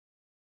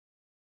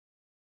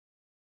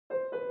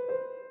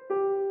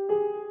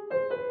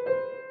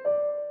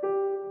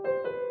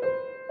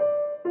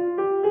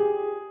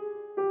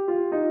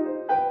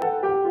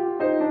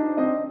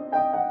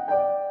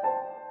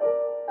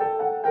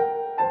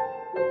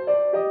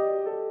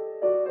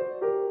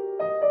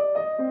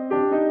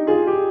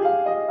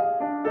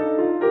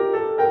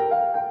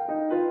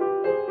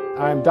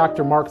I'm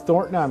Dr. Mark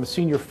Thornton. I'm a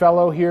senior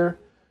fellow here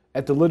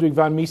at the Ludwig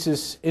von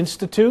Mises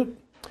Institute.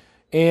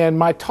 And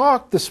my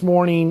talk this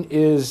morning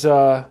is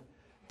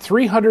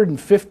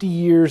 350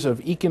 years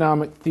of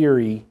economic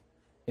theory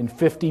in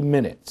 50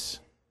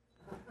 minutes.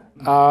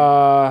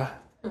 Wow.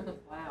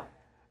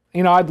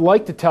 You know, I'd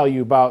like to tell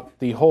you about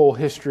the whole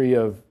history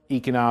of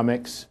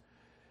economics,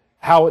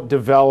 how it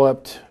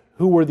developed,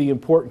 who were the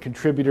important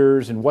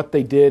contributors and what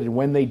they did and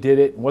when they did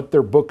it, and what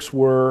their books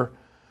were,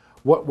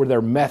 what were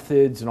their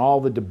methods and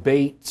all the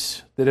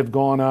debates that have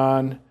gone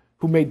on,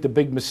 who made the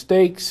big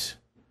mistakes,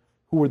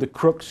 who were the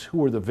crooks, who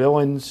were the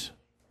villains.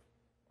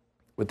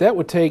 But that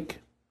would take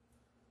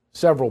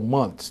several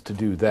months to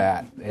do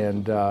that,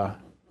 and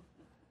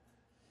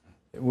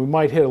we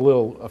might hit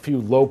a few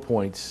low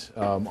points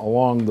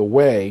along the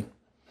way.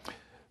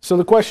 So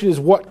the question is,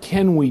 what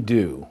can we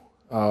do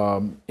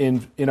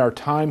in our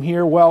time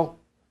here? Well,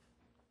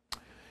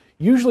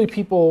 usually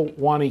people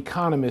want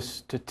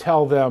economists to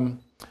tell them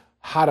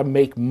how to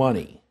make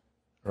money,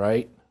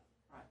 right?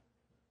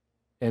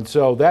 And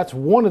so that's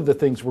one of the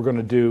things we're going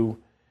to do,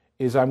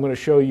 is I'm going to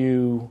show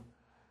you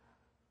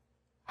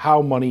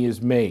how money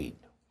is made.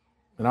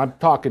 And I'm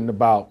talking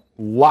about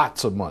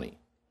lots of money,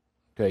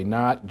 okay,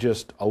 not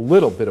just a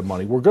little bit of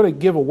money. We're going to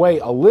give away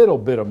a little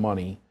bit of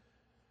money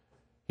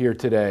here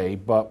today,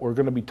 but we're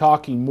going to be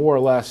talking more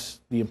or less,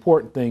 the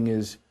important thing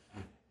is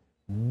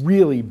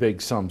really big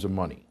sums of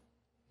money,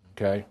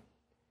 okay?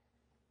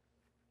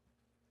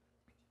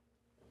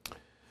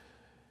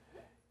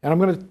 And I'm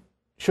going to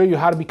show you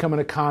how to become an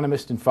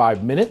economist in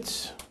 5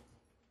 minutes.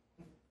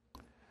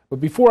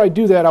 But before I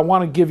do that, I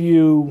want to give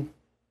you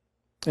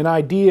an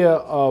idea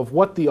of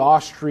what the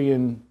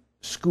Austrian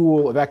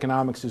School of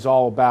Economics is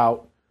all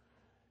about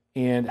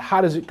and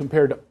how does it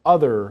compare to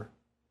other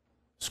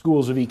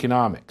schools of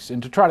economics,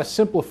 and to try to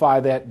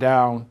simplify that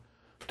down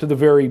to the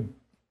very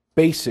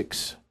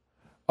basics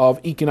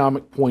of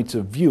economic points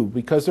of view,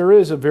 because there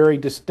is a very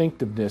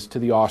distinctiveness to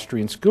the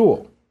Austrian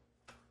school.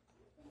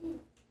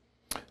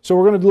 So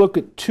we're going to look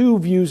at two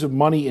views of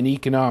money in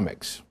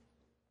economics.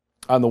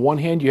 On the one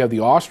hand, you have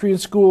the Austrian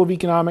School of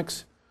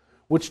Economics,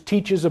 which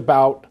teaches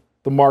about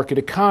the market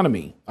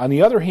economy. On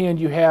the other hand,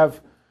 you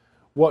have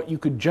what you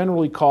could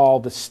generally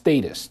call the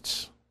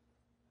statists.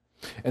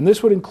 And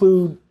this would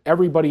include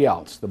everybody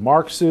else, the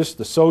Marxists,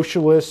 the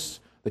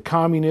socialists, the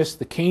communists,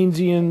 the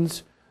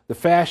Keynesians, the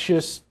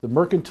fascists, the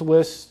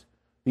mercantilists,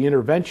 the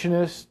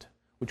interventionists,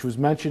 which was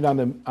mentioned on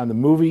the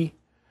movie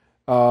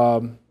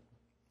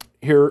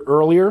here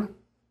earlier,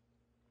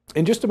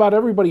 and just about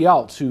everybody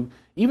else, who,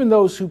 even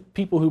those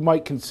people who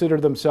might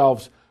consider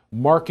themselves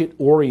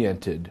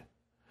market-oriented,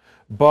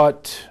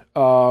 but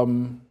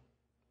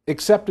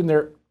except in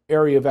their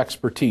area of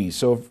expertise.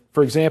 So,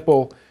 for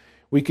example,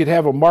 we could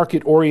have a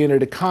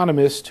market-oriented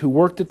economist who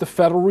worked at the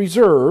Federal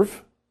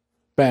Reserve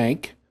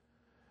Bank,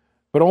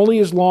 but only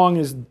as long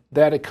as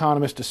that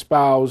economist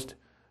espoused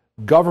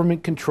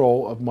government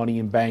control of money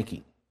and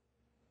banking.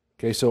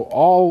 Okay,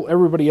 so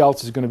everybody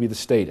else is going to be the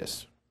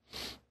statists.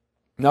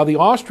 Now, the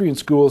Austrian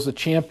school is a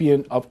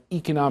champion of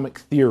economic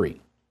theory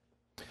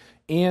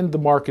and the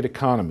market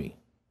economy.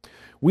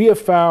 We have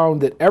found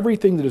that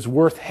everything that is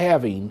worth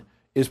having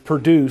is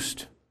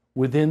produced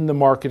within the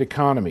market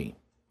economy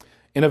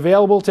and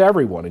available to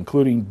everyone,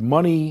 including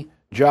money,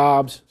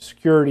 jobs,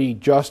 security,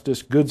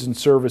 justice, goods and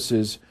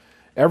services.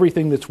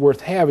 Everything that's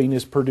worth having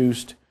is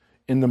produced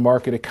in the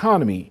market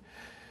economy.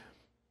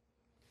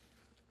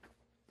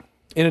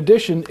 In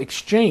addition,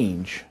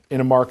 exchange in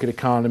a market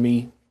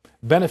economy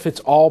benefits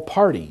all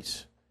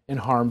parties and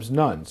harms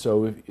none.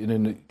 So if in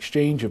an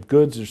exchange of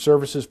goods or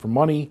services for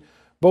money,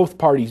 both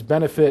parties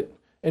benefit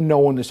and no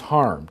one is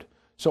harmed.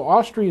 So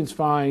Austrians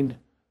find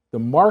the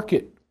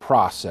market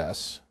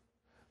process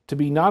to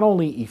be not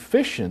only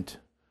efficient,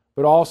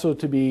 but also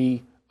to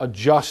be a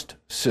just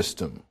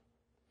system.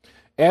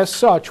 As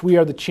such, we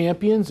are the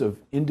champions of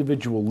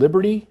individual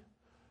liberty,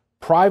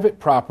 private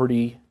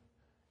property,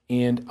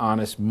 and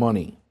honest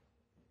money.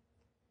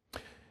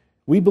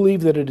 We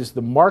believe that it is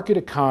the market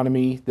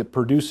economy that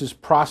produces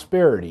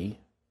prosperity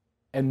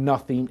and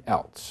nothing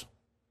else.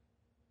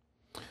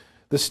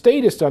 The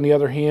statists, on the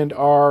other hand,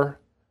 are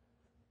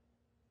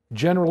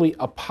generally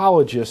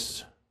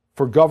apologists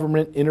for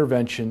government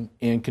intervention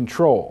and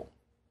control.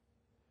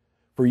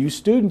 For you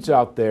students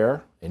out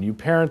there, and you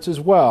parents as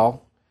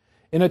well,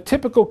 in a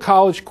typical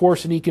college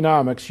course in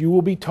economics, you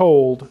will be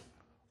told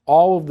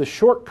all of the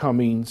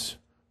shortcomings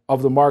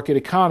of the market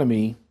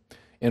economy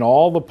and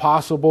all the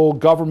possible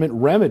government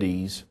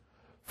remedies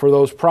for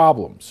those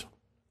problems.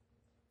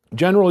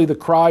 Generally, the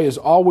cry is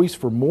always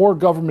for more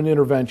government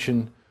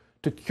intervention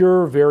to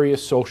cure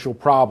various social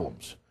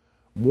problems.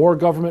 More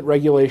government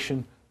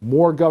regulation,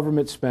 more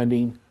government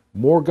spending,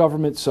 more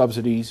government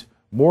subsidies,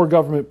 more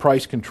government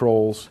price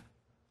controls,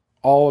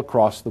 all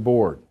across the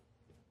board.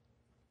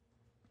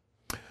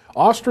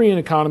 Austrian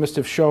economists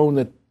have shown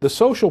that the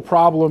social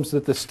problems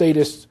that the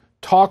statists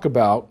talk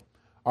about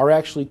are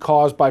actually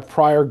caused by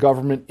prior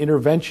government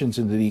interventions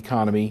into the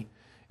economy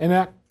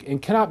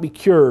and cannot be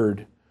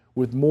cured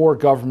with more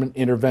government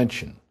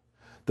intervention.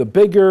 The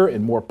bigger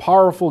and more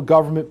powerful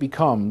government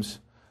becomes,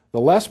 the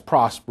less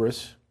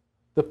prosperous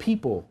the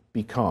people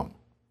become.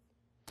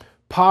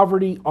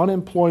 Poverty,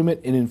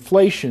 unemployment, and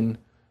inflation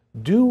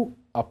do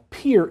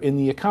appear in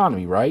the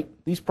economy, right?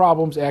 These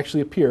problems actually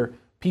appear.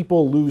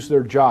 People lose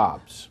their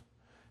jobs.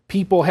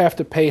 People have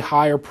to pay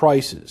higher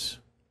prices.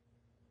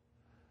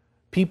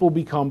 People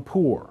become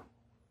poor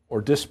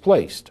or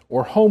displaced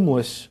or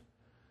homeless,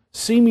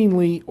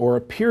 seemingly or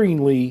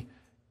appearingly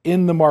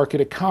in the market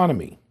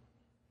economy.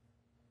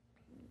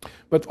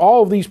 But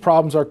all of these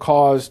problems are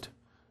caused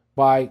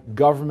by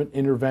government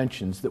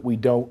interventions that we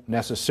don't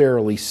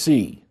necessarily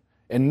see,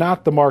 and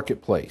not the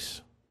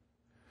marketplace.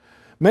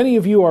 Many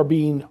of you are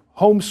being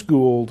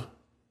homeschooled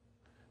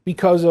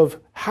because of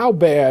how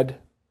bad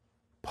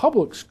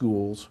public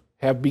schools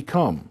have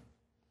become.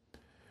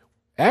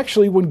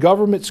 Actually, when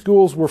government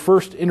schools were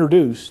first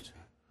introduced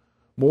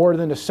more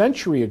than a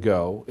century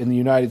ago in the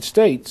United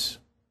States,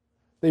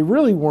 they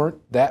really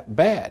weren't that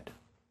bad.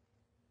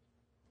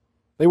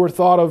 They were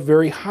thought of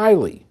very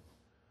highly,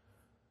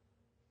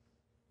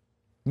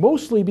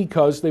 mostly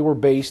because they were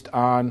based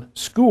on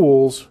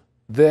schools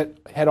that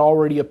had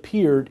already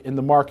appeared in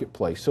the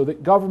marketplace, so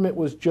that government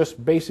was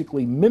just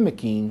basically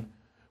mimicking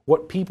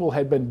what people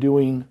had been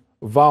doing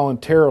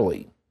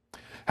voluntarily.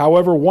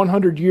 However,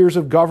 100 years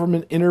of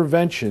government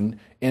intervention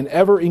and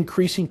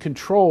ever-increasing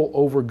control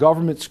over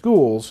government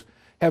schools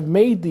have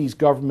made these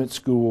government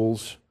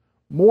schools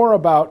more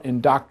about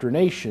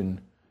indoctrination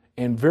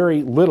and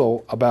very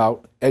little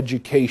about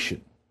education.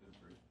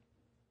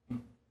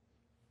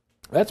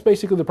 That's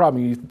basically the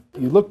problem.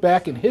 You look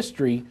back in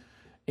history,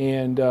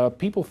 and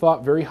people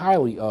thought very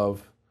highly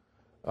of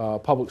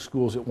public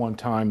schools at one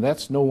time.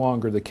 That's no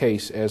longer the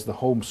case as the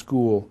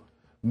homeschool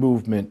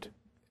movement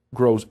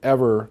grows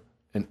ever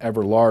and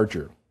ever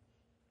larger.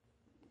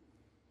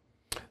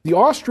 The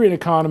Austrian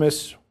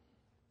economists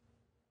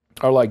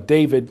are like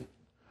David,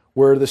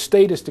 where the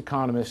statist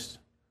economists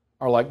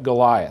are like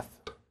Goliath.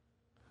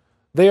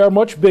 They are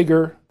much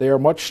bigger, they are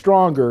much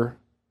stronger,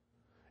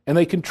 and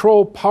they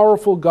control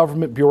powerful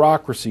government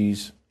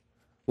bureaucracies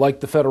like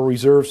the Federal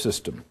Reserve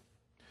System.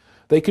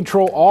 They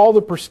control all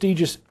the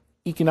prestigious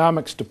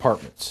economics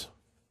departments.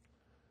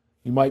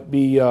 You might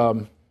be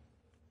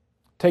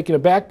taken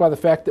aback by the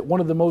fact that one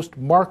of the most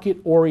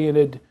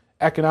market-oriented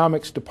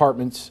economics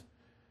departments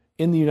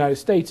in the United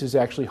States is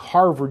actually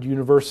Harvard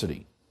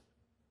University.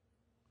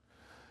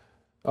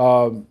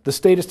 The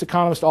statist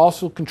economists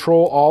also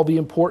control all the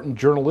important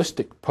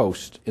journalistic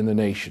posts in the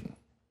nation.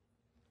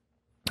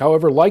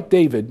 However, like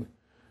David,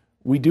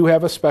 we do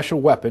have a special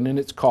weapon, and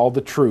it's called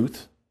the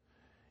truth.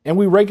 And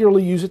we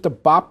regularly use it to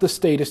bop the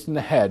statists in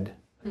the head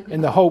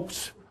in the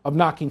hopes of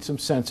knocking some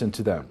sense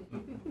into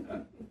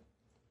them.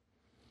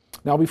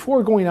 Now,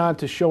 before going on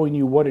to showing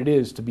you what it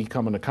is to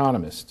become an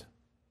economist,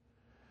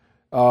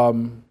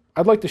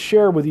 I'd like to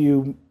share with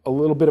you a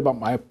little bit about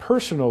my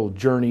personal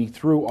journey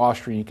through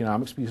Austrian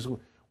economics, because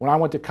when I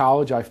went to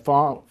college, I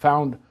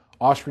found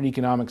Austrian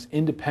economics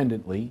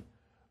independently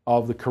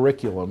of the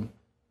curriculum.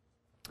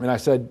 And I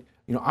said,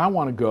 I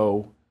want to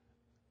go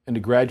into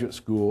graduate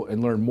school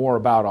and learn more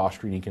about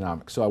Austrian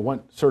economics. So I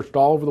searched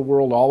all over the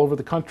world, all over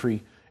the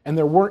country, and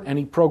there weren't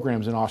any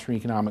programs in Austrian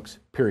economics,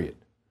 period.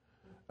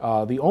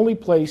 The only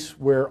place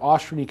where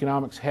Austrian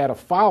economics had a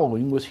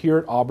following was here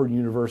at Auburn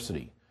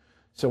University.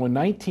 So in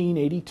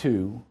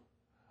 1982,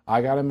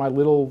 I got in my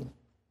little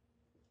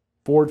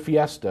Ford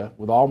Fiesta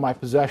with all my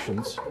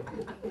possessions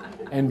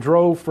and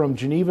drove from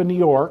Geneva, New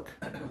York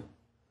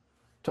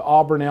to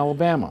Auburn,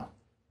 Alabama,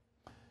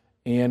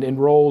 and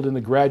enrolled in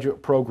the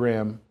graduate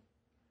program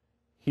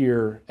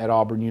here at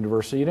Auburn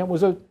University. And it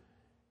was a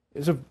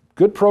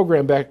good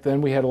program back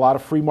then. We had a lot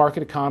of free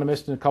market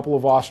economists and a couple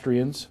of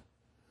Austrians.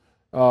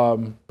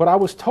 But I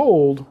was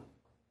told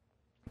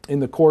in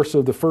the course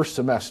of the first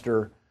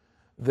semester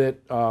that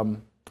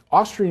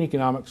Austrian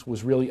economics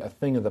was really a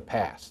thing of the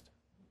past.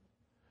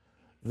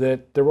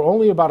 That there were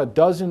only about a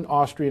dozen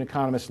Austrian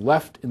economists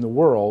left in the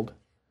world.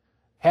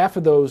 Half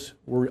of those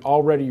were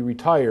already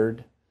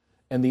retired,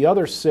 and the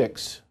other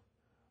 6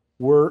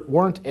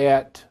 weren't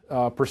at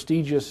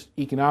prestigious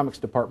economics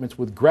departments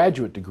with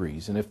graduate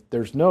degrees. And if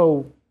there's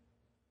no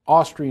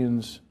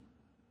Austrians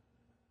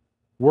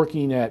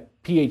working at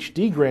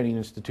PhD granting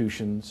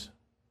institutions,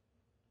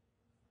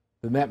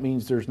 then that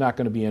means there's not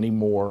going to be any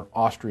more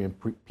Austrian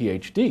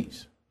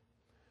PhDs.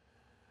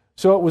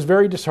 So it was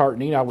very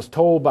disheartening. I was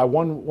told by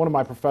one of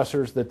my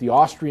professors that the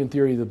Austrian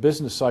theory of the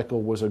business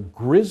cycle was a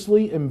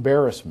grisly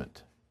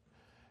embarrassment.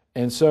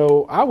 And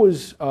so I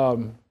was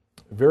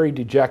very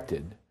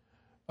dejected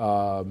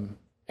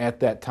at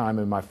that time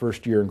in my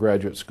first year in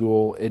graduate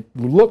school. It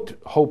looked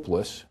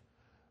hopeless.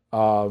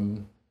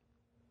 The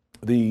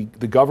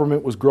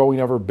government was growing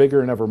ever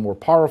bigger and ever more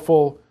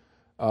powerful,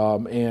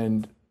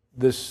 and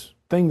this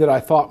thing that I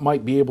thought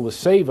might be able to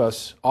save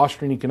us,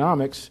 Austrian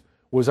economics,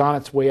 was on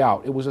its way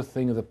out. It was a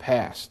thing of the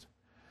past.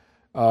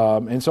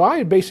 And so I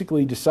had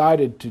basically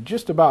decided to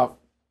drop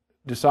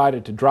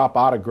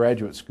out of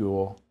graduate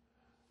school,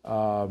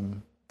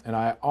 and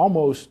I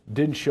almost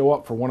didn't show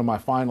up for one of my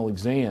final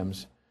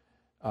exams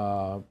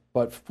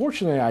But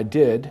fortunately I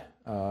did.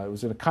 It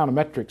was an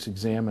econometrics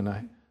exam, and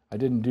I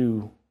didn't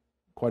do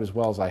quite as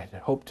well as I had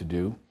hoped to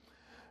do.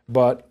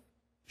 But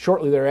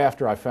shortly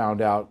thereafter, I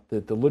found out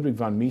that the Ludwig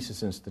von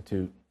Mises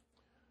Institute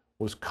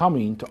was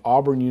coming to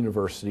Auburn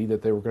University,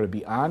 that they were going to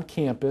be on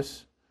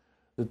campus,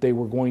 that they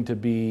were going to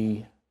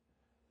be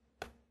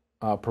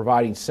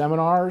providing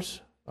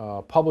seminars,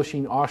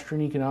 publishing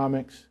Austrian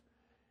economics,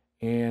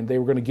 and they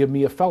were going to give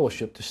me a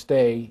fellowship to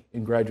stay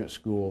in graduate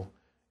school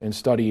and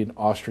study in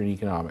Austrian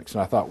economics.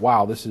 And I thought,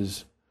 wow, this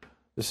is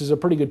a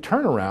pretty good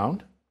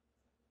turnaround.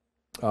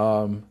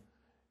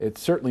 It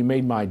certainly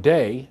made my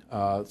day.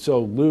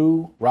 So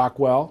Lou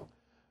Rockwell,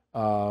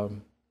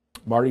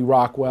 Marty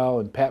Rockwell,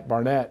 and Pat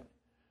Barnett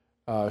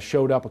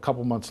showed up a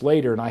couple months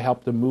later, and I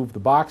helped them move the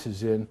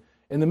boxes in.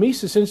 And the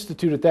Mises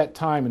Institute at that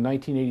time in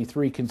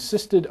 1983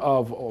 consisted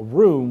of a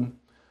room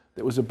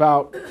that was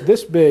about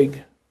this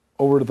big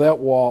over to that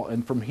wall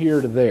and from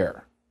here to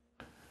there.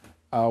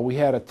 We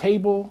had a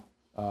table,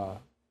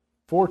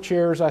 4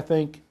 chairs, I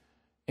think,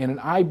 and an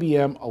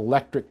IBM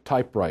electric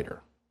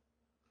typewriter,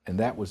 and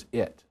that was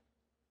it.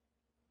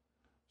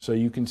 So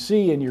you can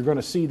see, and you're going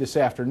to see this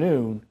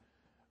afternoon,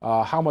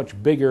 how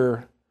much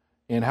bigger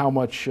and how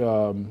much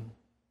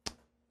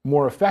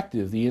more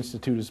effective the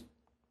Institute has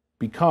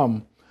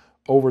become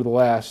over the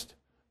last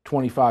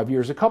 25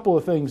 years. A couple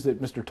of things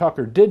that Mr.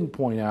 Tucker didn't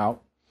point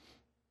out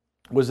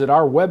was that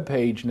our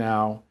webpage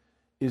now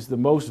is the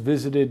most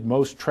visited,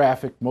 most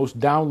trafficked, most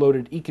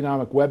downloaded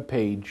economic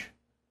webpage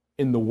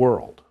in the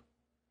world.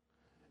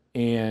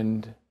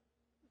 And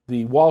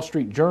the Wall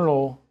Street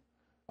Journal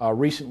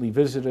recently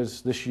visited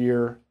us this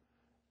year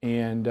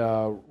and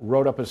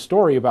wrote up a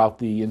story about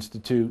the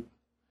Institute,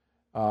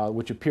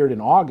 which appeared in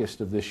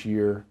August of this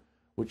year,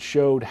 which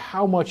showed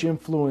how much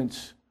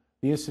influence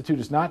the Institute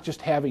is not just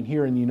having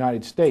here in the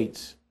United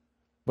States,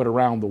 but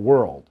around the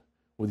world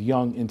with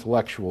young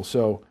intellectuals.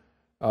 So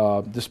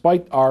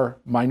despite our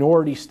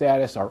minority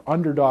status, our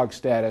underdog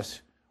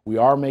status, we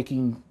are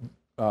making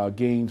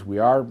gains, we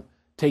are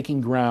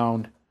taking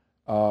ground,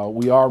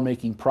 we are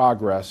making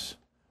progress,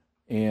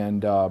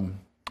 and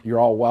you're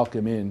all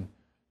welcome in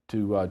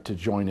to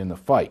join in the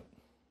fight.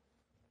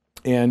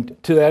 And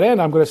to that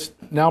end, I'm going to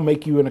now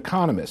make you an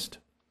economist,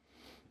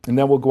 and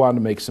then we'll go on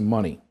to make some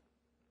money.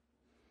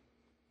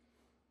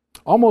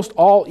 Almost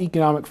all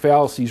economic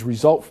fallacies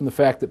result from the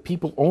fact that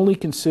people only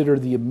consider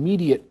the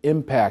immediate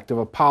impact of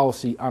a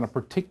policy on a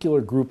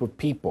particular group of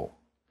people.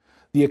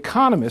 The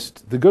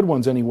economists, the good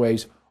ones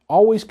anyways,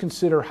 always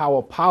consider how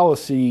a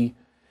policy,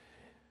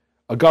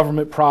 a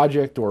government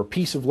project, or a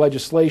piece of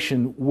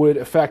legislation would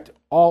affect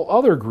all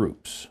other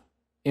groups,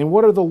 and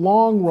what are the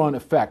long-run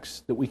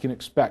effects that we can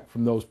expect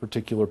from those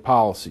particular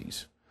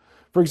policies.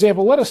 For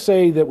example, let us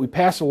say that we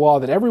pass a law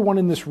that everyone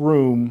in this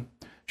room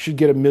should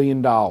get $1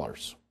 million.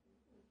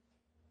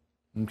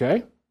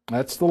 Okay?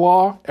 That's the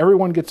law.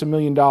 Everyone gets $1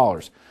 million.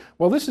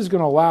 Well, this is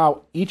going to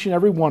allow each and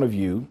every one of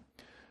you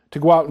to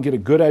go out and get a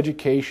good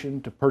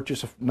education, to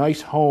purchase a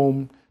nice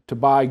home, to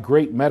buy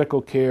great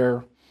medical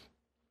care,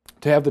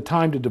 to have the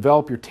time to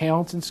develop your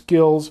talents and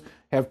skills,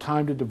 have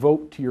time to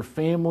devote to your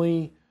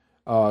family,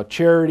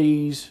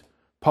 charities,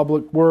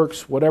 public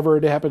works, whatever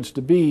it happens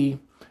to be,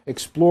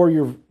 explore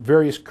your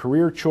various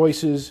career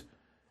choices.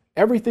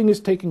 Everything is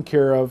taken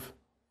care of.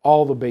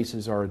 All the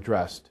bases are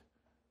addressed.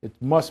 It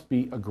must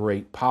be a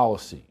great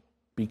policy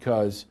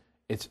because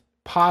it's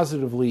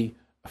positively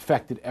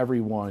affected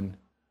everyone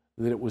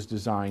that it was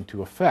designed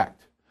to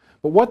affect.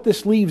 But what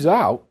this leaves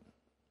out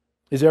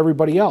is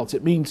everybody else.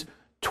 It means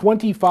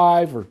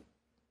 $25 or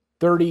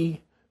 $30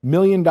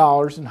 million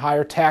in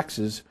higher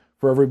taxes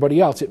for everybody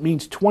else. It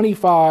means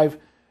 $25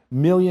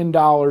 million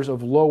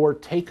of lower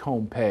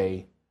take-home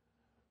pay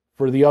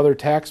for the other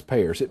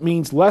taxpayers. It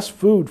means less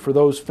food for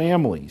those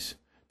families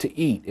to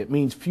eat. It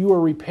means fewer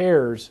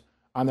repairs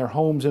on their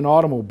homes and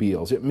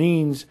automobiles. It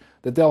means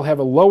that they'll have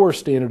a lower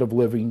standard of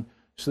living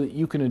so that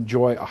you can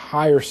enjoy a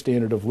higher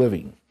standard of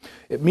living.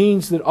 It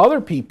means that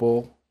other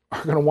people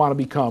are going to want to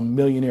become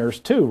millionaires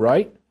too,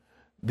 right?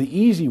 The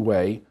easy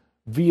way,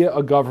 via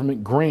a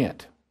government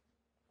grant.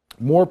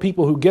 More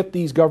people who get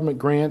these government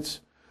grants,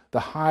 the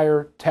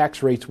higher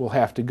tax rates will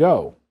have to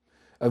go.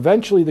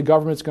 Eventually, the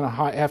government's going to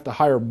have to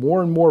hire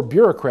more and more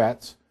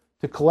bureaucrats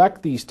to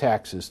collect these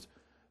taxes,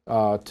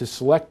 to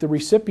select the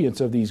recipients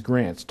of these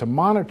grants, to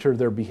monitor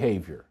their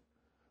behavior.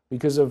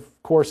 Because, of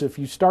course, if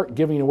you start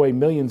giving away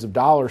millions of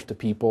dollars to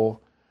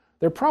people,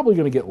 they're probably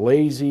going to get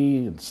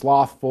lazy and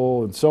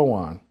slothful and so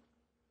on.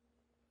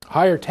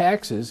 Higher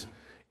taxes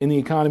in the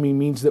economy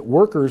means that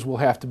workers will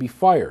have to be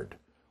fired,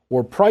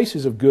 or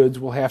prices of goods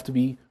will have to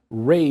be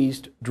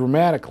raised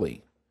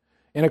dramatically.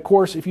 And, of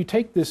course, if you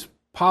take this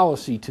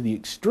policy to the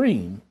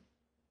extreme,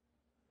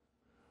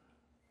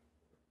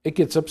 it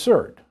gets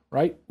absurd,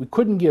 right? We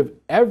couldn't give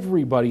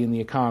everybody in the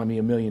economy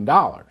 $1 million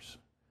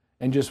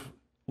and just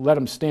let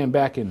them stand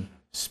back and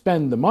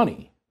spend the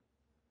money.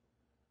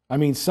 I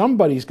mean,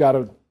 somebody's got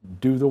to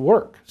do the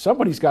work.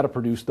 Somebody's got to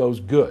produce those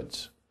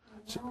goods.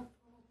 So,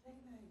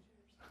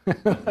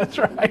 that's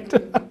right.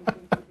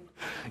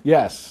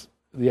 Yes,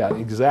 yeah,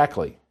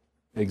 exactly.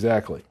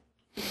 Exactly.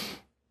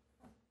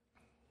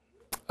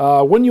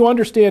 When you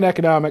understand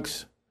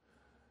economics,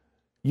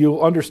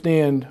 you'll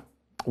understand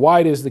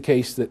why it is the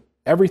case that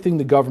everything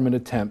the government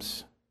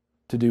attempts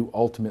to do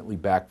ultimately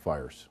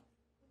backfires.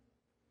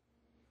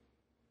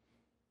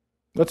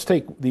 Let's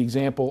take the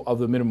example of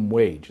the minimum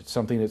wage. It's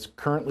something that's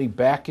currently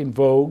back in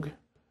vogue.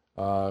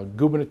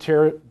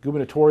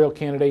 Gubernatorial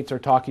candidates are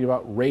talking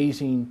about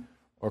raising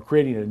or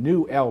creating a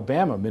new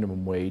Alabama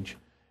minimum wage,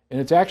 and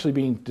it's actually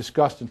being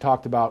discussed and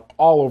talked about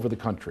all over the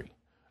country,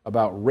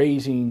 about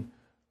raising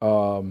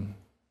the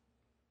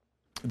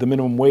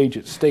minimum wage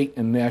at state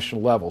and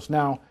national levels.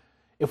 Now,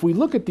 if we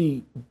look at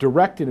the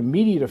direct and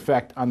immediate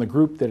effect on the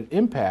group that it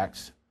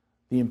impacts,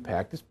 the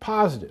impact is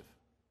positive.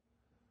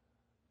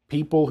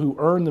 People who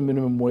earn the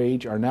minimum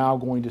wage are now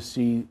going to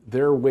see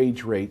their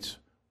wage rates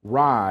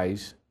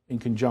rise in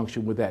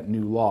conjunction with that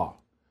new law.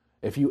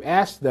 If you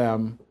ask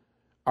them,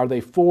 are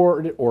they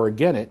for it or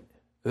against it,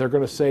 they're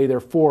going to say they're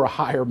for a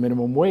higher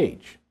minimum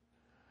wage.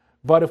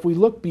 But if we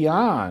look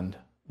beyond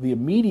the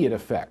immediate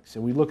effects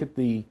and we look at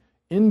the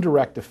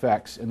indirect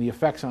effects and the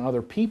effects on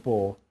other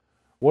people,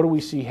 what do we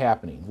see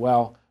happening?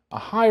 Well, a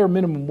higher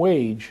minimum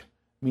wage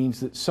means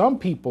that some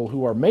people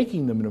who are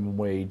making the minimum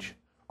wage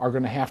are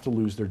going to have to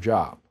lose their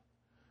job.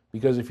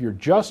 Because if you're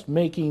just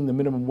making the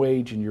minimum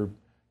wage and you're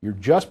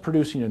just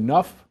producing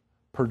enough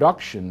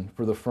production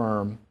for the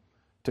firm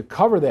to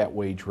cover that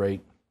wage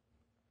rate,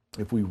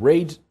 if we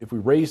raise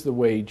the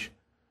wage,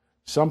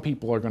 some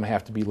people are going to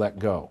have to be let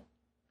go.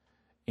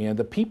 And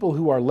the people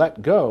who are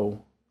let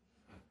go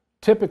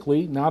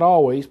typically, not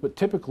always, but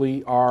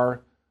typically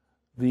are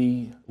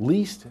the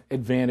least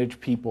advantaged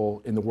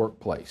people in the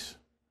workplace.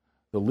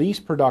 The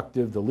least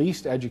productive, the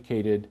least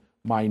educated,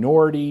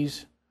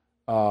 minorities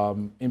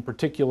in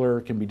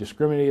particular can be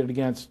discriminated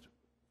against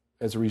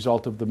as a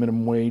result of the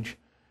minimum wage.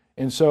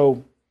 And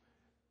so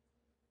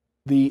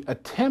the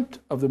attempt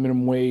of the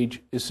minimum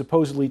wage is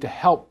supposedly to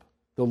help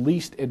the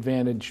least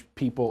advantaged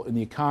people in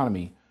the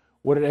economy.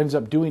 What it ends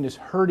up doing is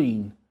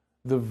hurting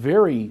the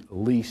very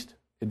least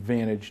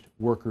advantaged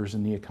workers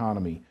in the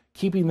economy,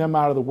 keeping them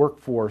out of the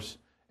workforce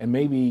and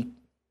maybe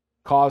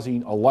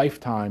causing a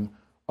lifetime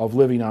of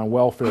living on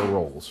welfare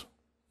rolls.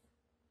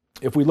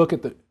 If we look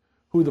at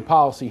who the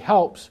policy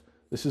helps,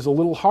 this is a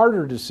little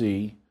harder to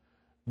see,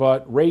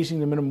 but raising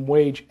the minimum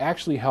wage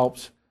actually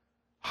helps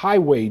high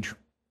wage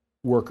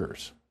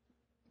workers,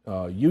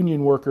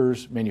 union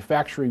workers,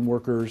 manufacturing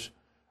workers,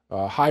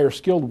 higher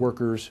skilled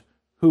workers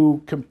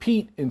who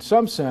compete in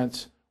some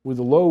sense with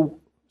the low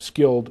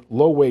skilled,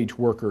 low wage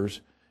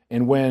workers.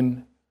 And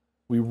when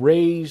we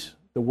raise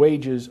the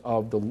wages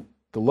of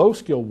the low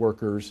skilled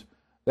workers,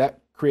 that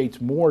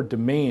creates more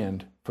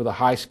demand for the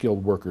high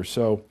skilled workers.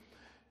 So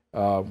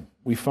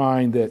we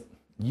find that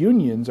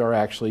unions are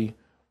actually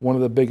one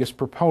of the biggest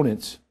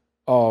proponents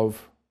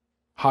of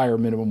higher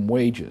minimum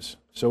wages.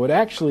 So it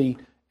actually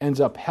ends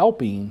up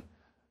helping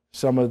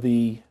some of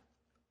the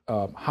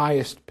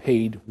highest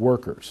paid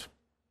workers.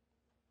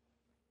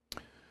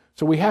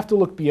 So we have to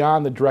look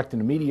beyond the direct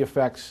and immediate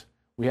effects.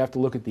 We have to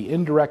look at the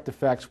indirect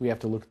effects. We have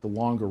to look at the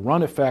longer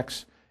run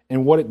effects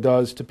and what it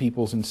does to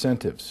people's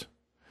incentives.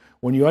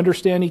 When you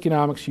understand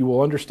economics, you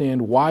will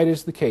understand why it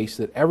is the case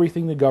that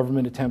everything the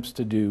government attempts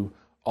to do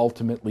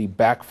ultimately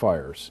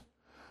backfires.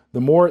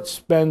 The more it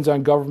spends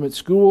on government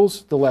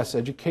schools, the less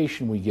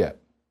education we get.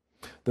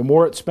 The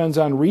more it spends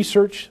on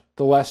research,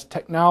 the less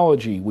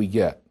technology we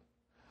get.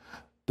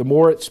 The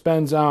more it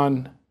spends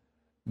on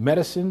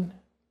medicine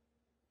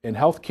and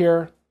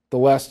healthcare, the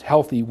less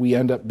healthy we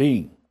end up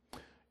being,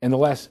 and the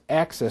less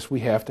access we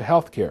have to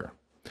healthcare.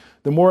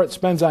 The more it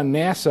spends on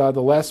NASA,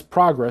 the less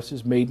progress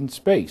is made in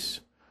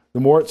space. The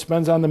more it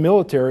spends on the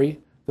military,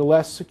 the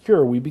less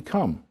secure we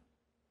become.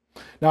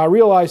 Now, I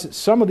realize that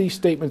some of these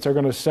statements are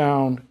going to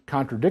sound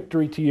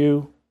contradictory to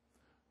you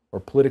or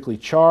politically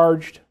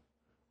charged.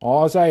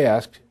 All as I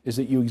ask is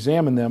that you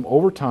examine them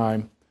over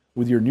time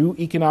with your new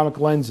economic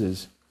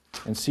lenses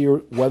and see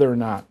whether or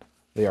not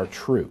they are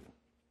true.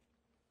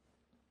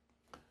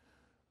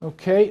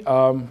 Okay,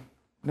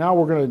 now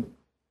we're going to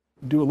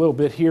do a little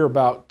bit here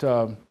about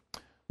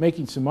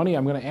making some money.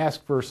 I'm going to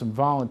ask for some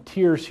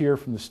volunteers here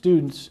from the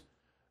students,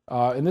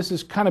 and this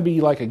is kind of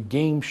be like a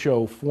game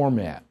show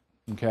format.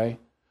 Okay,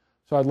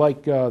 so I'd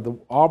like the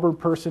Auburn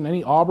person.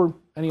 Any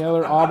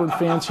other Auburn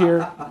fans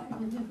here?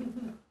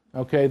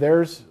 Okay,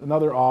 there's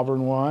another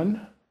Auburn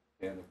one,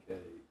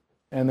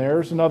 and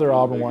there's another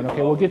Auburn one.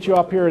 Okay, we'll get you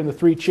up here in the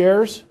three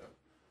chairs,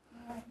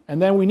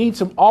 and then we need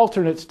some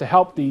alternates to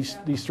help these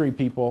three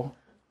people.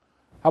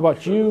 How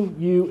about you,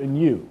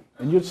 and you?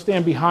 And you'll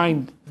stand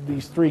behind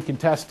these three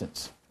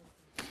contestants.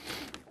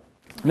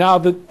 Now,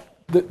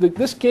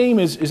 this game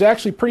is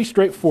actually pretty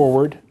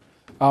straightforward.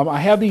 I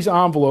have these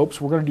envelopes.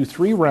 We're going to do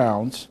 3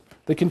 rounds.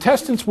 The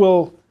contestants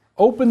will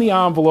open the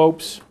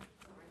envelopes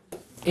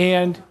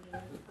and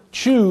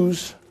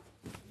choose.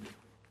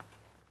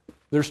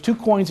 There's 2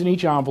 coins in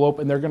each envelope,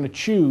 and they're going to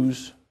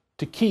choose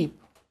to keep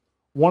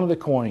one of the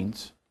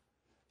coins.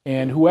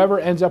 And whoever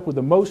ends up with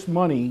the most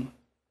money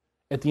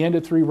at the end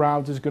of 3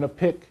 rounds is going to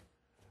pick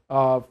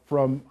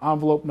from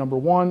envelope number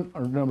 1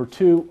 or number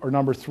 2 or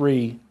number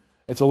 3.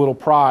 It's a little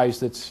prize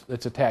that's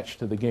attached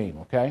to the game,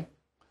 okay?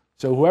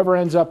 So whoever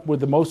ends up with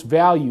the most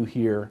value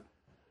here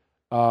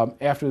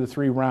after the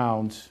 3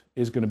 rounds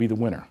is going to be the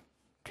winner.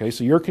 Okay,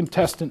 so you're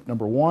contestant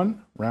number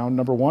 1, round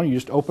number 1. You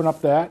just open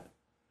up that,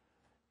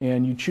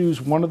 and you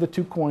choose one of the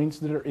 2 coins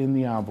that are in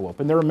the envelope.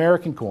 And they're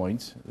American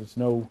coins. There's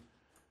no,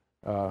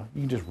 you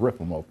can just rip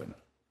them open.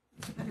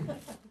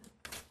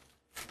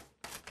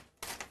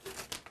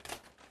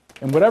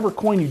 And whatever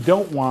coin you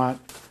don't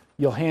want,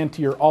 you'll hand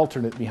to your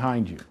alternate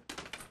behind you.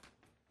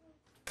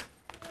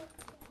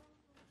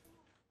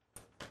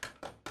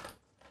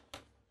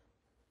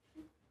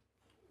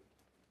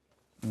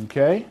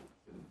 Okay,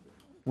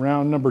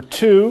 round number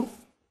 2.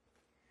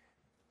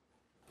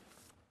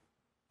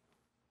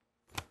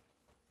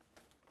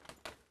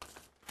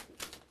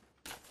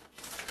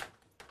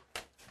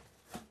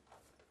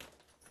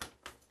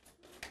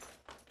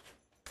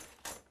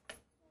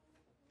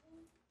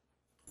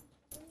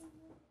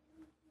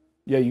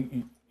 Yeah,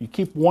 you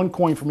keep 1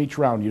 coin from each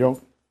round. You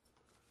don't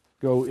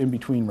go in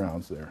between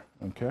rounds there,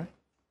 okay?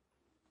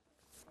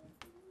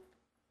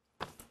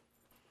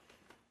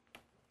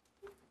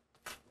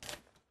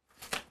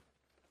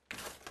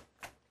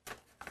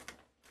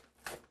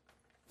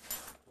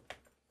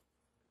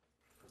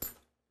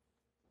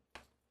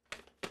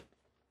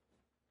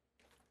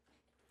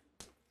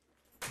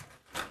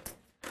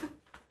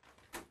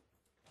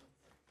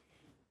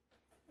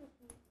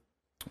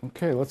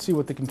 Okay, let's see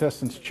what the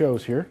contestants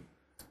chose here.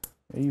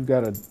 You've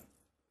got a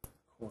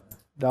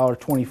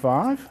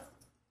 $1.25,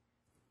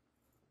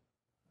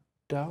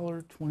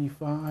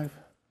 $1.25,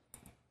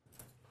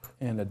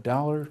 and a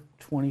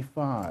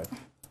 $1.25.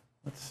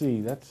 Let's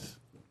see. Let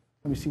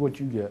me see what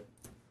you get.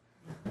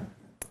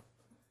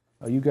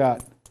 Oh, you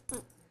got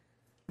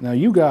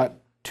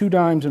 2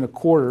 dimes and a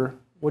quarter.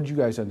 What did you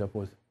guys end up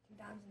with? 2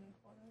 dimes and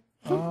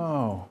a quarter.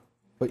 Oh,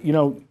 but you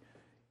know,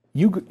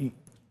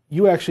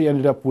 you actually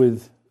ended up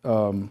with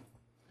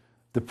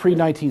the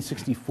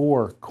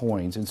pre-1964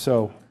 coins, and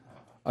so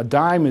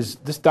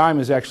this dime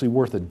is actually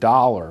worth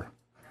 $1,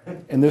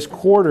 and this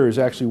quarter is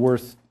actually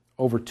worth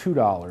over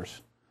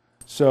 $2.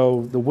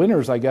 So the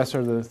winners, I guess,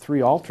 are the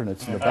 3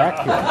 alternates in the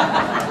back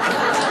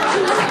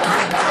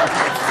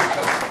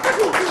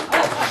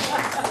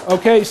here.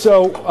 Okay,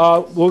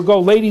 so we'll go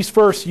ladies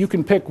first. You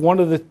can pick one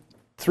of the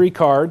 3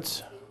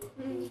 cards.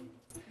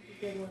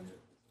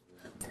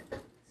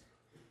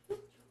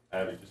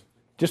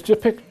 Just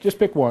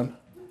pick one.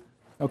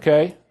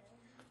 Okay,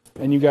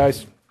 and you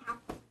guys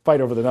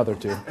fight over the other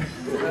 2.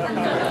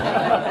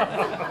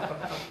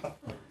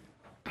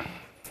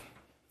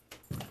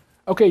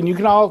 Okay, and you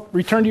can all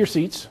return to your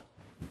seats.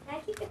 Can I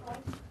keep the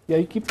coins? Yeah,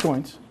 you keep the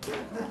coins.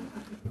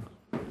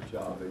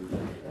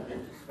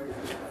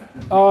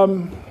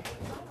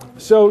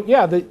 So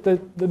yeah, the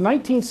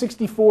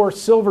 1964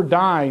 silver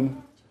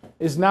dime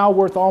is now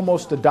worth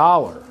almost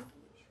 $1.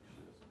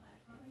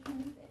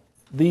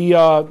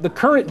 The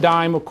current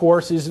dime, of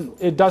course,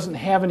 it doesn't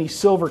have any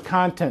silver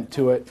content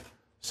to it,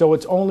 so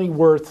it's only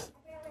worth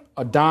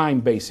a dime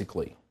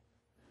basically.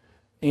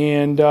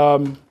 And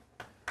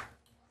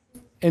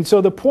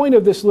so the point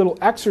of this little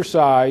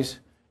exercise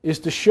is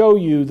to show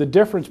you the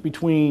difference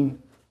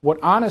between what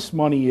honest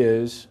money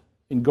is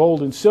in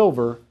gold and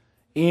silver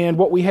and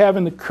what we have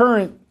in the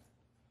current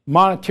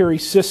monetary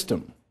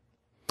system.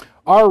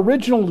 Our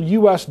original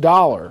US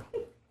dollar,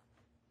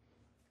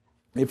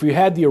 if you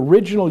had the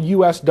original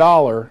US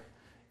dollar,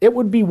 it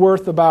would be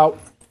worth about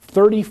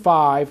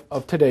 35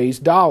 of today's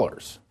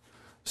dollars.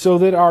 So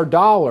that our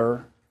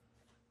dollar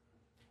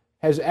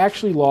has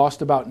actually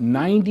lost about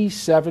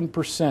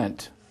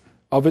 97%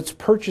 of its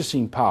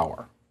purchasing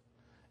power.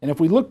 And if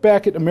we look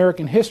back at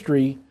American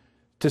history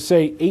to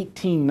say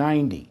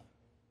 1890,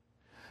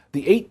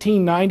 the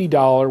 1890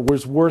 dollar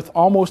was worth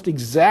almost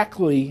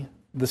exactly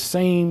the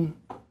same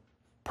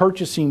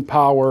purchasing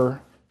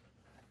power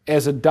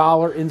as $1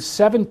 in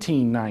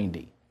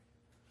 1790.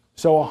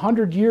 So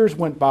 100 years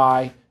went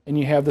by and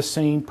you have the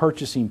same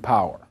purchasing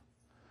power.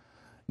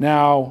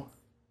 Now,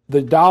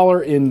 the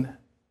dollar in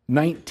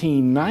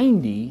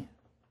 1990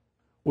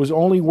 was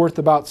only worth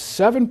about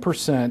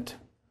 7%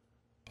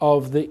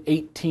 of the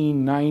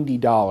 1890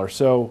 dollar.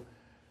 So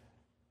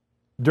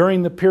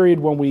during the period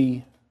when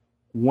we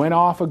went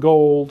off of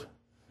gold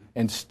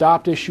and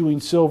stopped issuing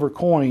silver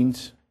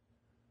coins,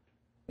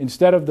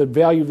 instead of the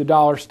value of the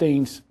dollar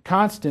staying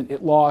constant,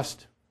 it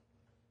lost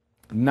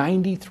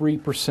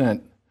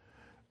 93%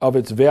 of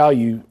its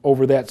value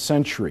over that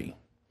century.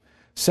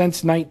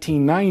 Since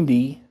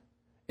 1990,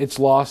 it's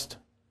lost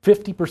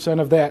 50%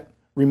 of that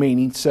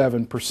remaining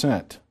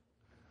 7%.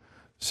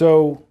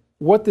 So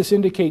what this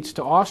indicates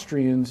to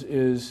Austrians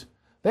is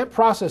that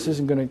process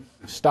isn't going to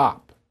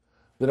stop,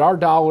 that our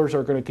dollars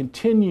are going to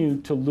continue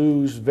to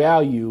lose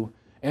value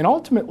and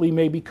ultimately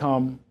may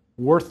become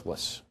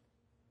worthless.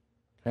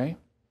 Okay?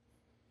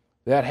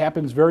 That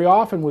happens very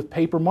often with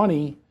paper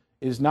money,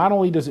 is not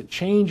only does it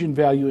change in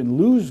value and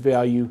lose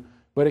value,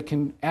 but it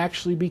can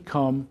actually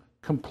become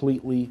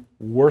completely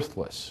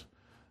worthless.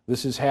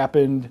 This has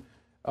happened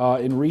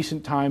in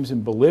recent times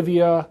in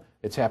Bolivia.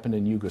 It's happened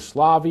in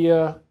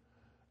Yugoslavia.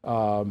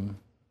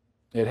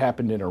 It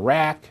happened in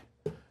Iraq.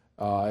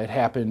 It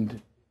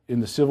happened in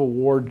the Civil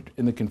War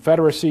in the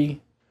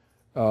Confederacy.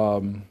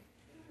 All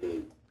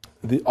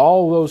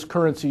those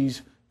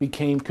currencies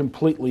became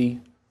completely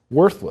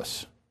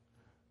worthless.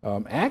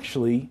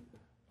 Actually,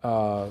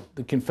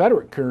 the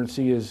Confederate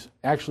currency is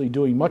actually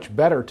doing much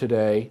better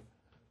today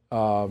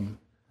than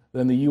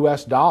the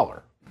U.S.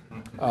 dollar.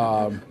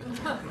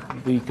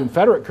 The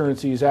Confederate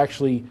currency is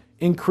actually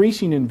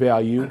increasing in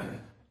value,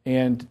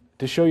 and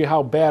to show you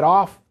how bad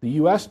off the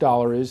U.S.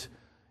 dollar is,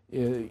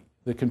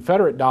 the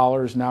Confederate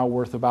dollar is now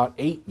worth about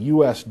 $8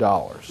 U.S.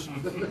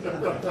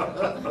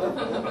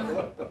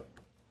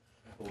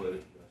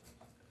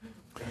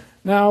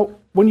 Now,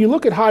 when you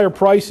look at higher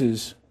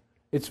prices,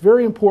 it's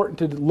very important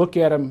to look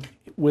at them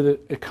with an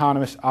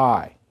economist's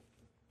eye.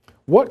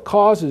 What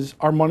causes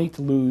our money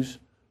to lose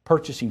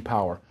purchasing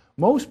power?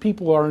 Most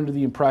people are under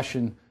the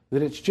impression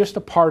that it's just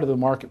a part of the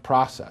market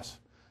process,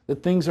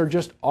 that things are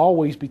just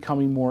always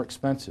becoming more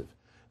expensive,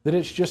 that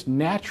it's just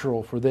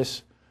natural for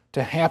this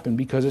to happen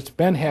because it's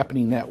been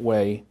happening that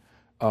way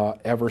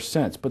ever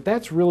since. But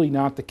that's really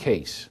not the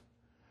case.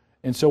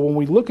 And so when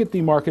we look at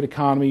the market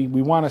economy,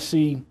 we want to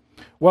see,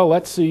 well,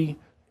 let's see,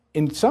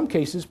 in some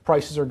cases,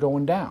 prices are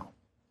going down.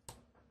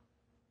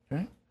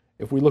 Okay?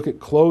 If we look at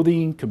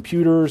clothing,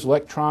 computers,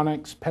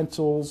 electronics,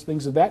 pencils,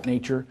 things of that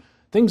nature,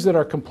 things that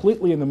are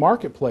completely in the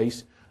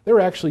marketplace, they're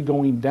actually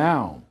going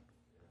down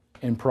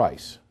in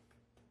price.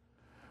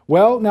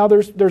 Well, now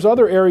there's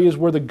other areas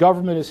where the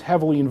government is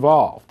heavily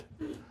involved,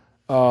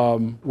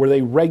 where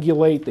they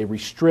regulate, they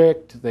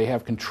restrict, they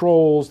have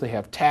controls, they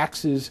have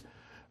taxes,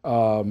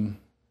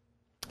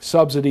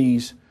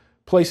 subsidies,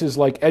 places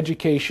like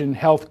education,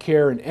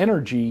 healthcare, and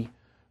energy,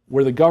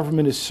 where the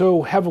government is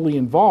so heavily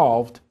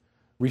involved,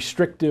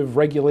 restrictive,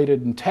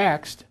 regulated, and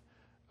taxed.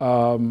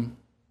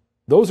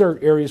 Those are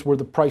areas where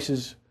the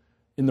prices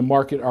in the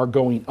market are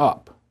going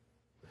up.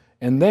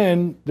 And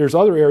then there's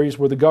other areas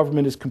where the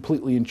government is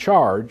completely in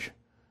charge,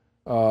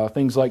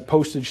 things like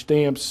postage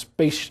stamps,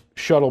 space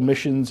shuttle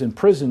missions, and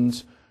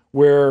prisons,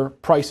 where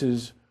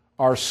prices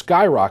are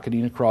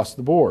skyrocketing across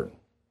the board.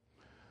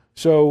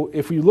 So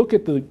if you look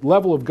at the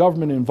level of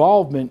government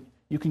involvement,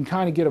 you can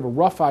kind of get a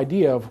rough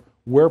idea of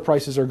where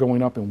prices are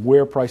going up and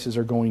where prices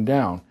are going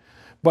down.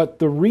 But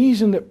the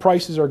reason that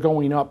prices are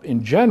going up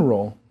in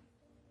general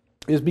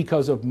is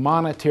because of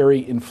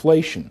monetary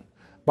inflation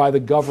by the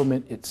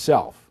government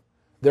itself.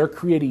 They're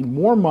creating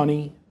more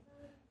money,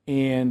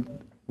 and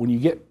when you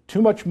get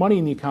too much money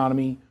in the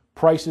economy,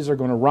 prices are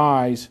going to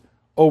rise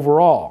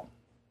overall.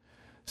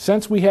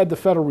 Since we had the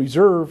Federal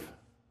Reserve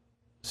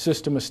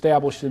System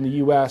established in the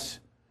U.S.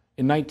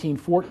 in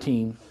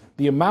 1914,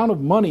 the amount of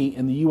money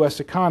in the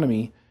U.S.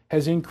 economy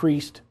has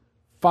increased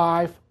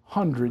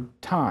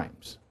 500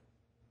 times.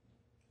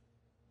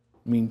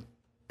 I mean,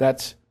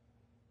 that's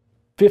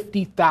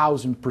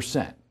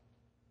 50,000%.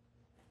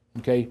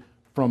 Okay,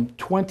 from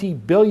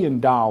 $20 billion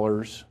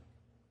to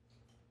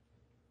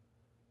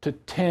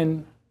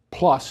 $10+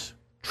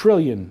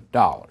 trillion.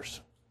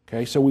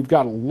 Okay, so we've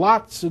got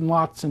lots and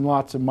lots and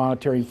lots of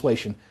monetary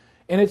inflation,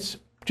 and it's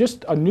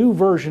just a new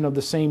version of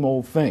the same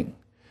old thing.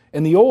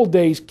 In the old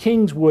days,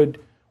 kings would,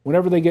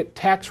 whenever they get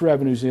tax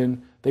revenues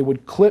in, they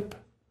would clip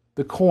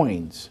the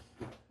coins,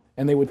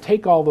 and they would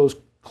take all those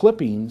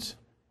clippings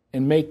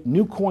and make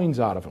new coins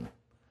out of them.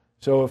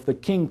 So if the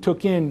king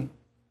took in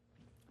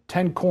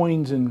 10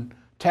 coins in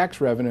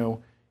tax revenue,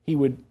 he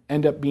would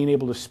end up being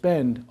able to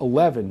spend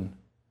 11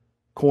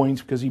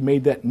 coins because he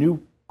made that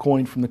new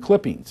coin from the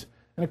clippings.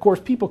 And of course,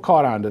 people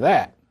caught on to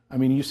that. I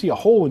mean, you see a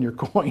hole in your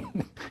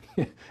coin,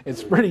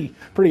 it's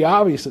pretty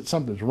obvious that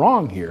something's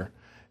wrong here.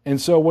 And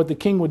so what the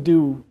king would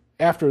do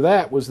after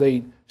that was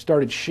they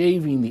started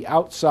shaving the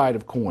outside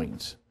of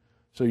coins.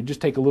 So you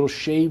just take a little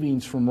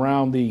shavings from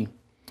around the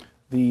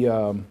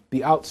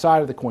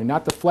outside of the coin,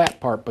 not the flat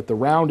part, but the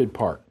rounded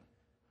part.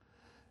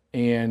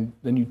 And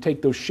then you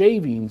take those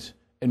shavings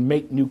and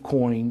make new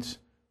coins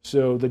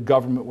so the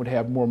government would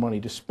have more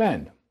money to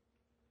spend.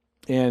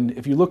 And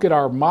if you look at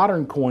our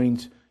modern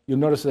coins, you'll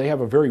notice they have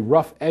a very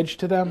rough edge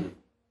to them.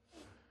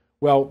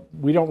 Well,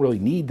 we don't really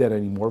need that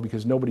anymore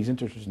because nobody's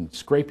interested in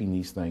scraping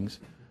these things.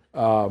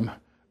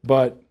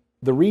 But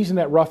the reason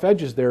that rough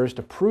edge is there is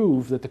to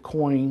prove that the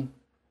coin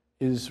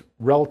is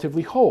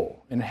relatively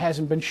whole and it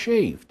hasn't been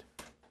shaved.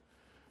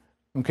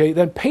 Okay,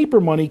 then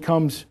paper money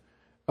comes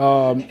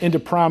into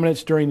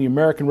prominence during the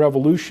American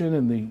Revolution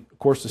and, of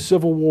course, the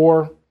Civil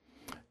War.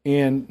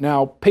 And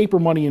now paper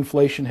money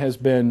inflation has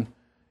been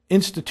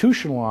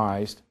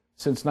institutionalized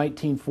since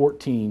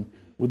 1914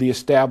 with the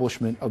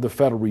establishment of the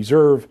Federal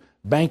Reserve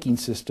banking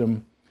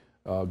system.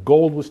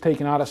 Gold was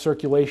taken out of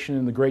circulation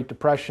in the Great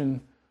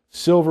Depression.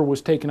 Silver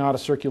was taken out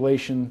of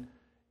circulation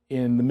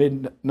in the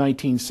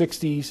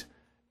mid-1960s.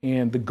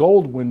 And the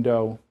gold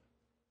window,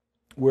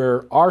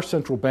 where our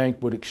central bank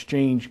would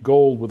exchange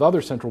gold with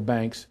other central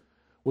banks,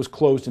 was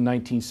closed in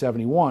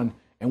 1971.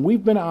 And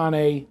we've been on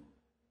a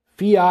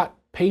fiat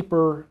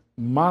paper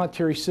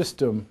monetary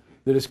system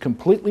that is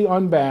completely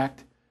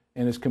unbacked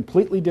and is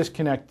completely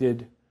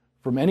disconnected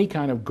from any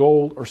kind of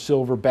gold or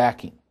silver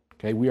backing.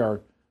 Okay, we are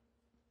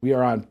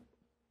on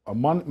a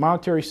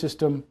monetary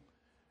system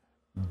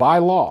by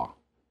law.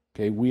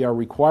 Okay, we are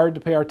required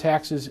to pay our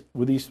taxes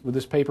with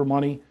this paper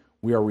money.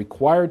 We are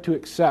required to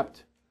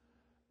accept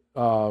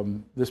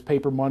this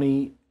paper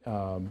money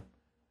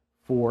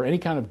for any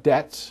kind of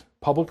debts,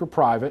 public or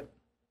private.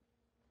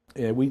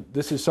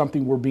 This is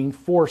something we're being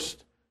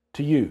forced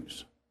to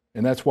use,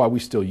 and that's why we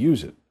still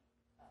use it.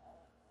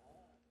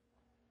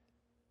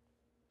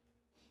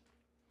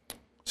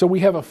 So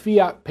we have a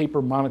fiat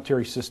paper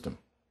monetary system.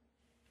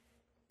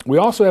 We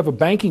also have a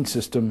banking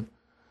system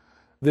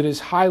that is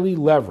highly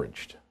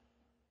leveraged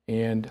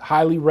and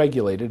highly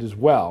regulated as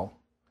well.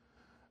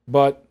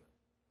 But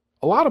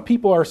a lot of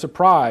people are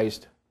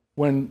surprised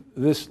when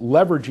this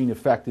leveraging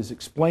effect is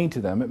explained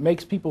to them. It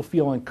makes people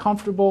feel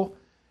uncomfortable,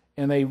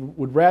 and they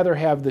would rather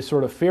have this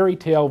sort of fairy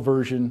tale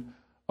version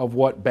of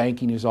what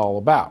banking is all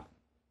about.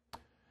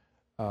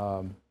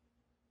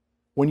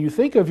 When you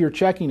think of your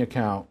checking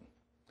account,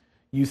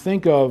 you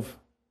think of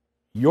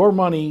your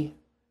money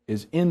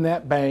is in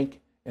that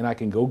bank, and I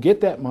can go get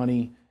that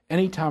money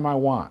anytime I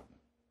want.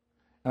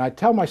 And I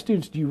tell my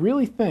students, do you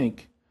really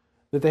think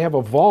that they have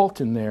a vault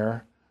in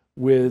there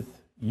with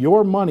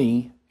your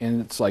money,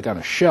 and it's like on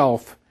a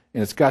shelf,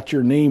 and it's got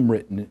your name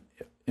written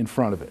in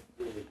front of it?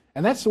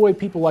 And that's the way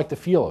people like to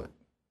feel it.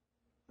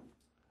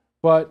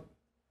 But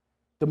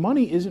the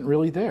money isn't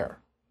really there.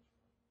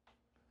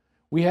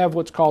 We have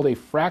what's called a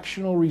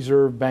fractional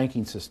reserve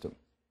banking system.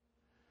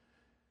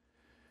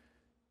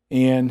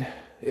 And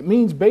it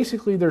means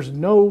basically there's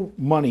no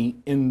money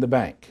in the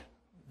bank.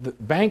 The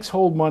banks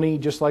hold money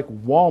just like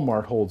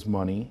Walmart holds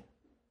money,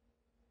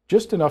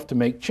 just enough to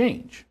make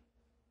change.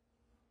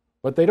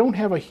 But they don't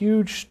have a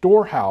huge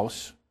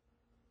storehouse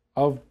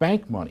of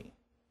bank money.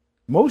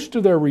 Most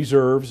of their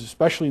reserves,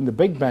 especially in the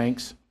big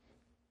banks,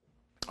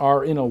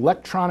 are in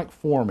electronic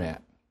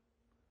format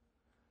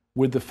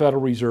with the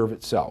Federal Reserve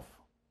itself.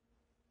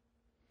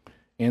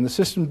 And the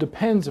system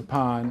depends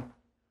upon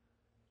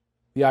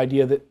the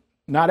idea that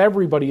not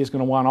everybody is going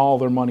to want all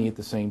their money at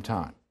the same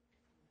time.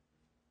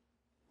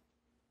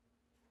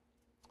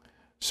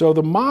 So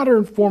the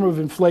modern form of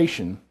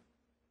inflation,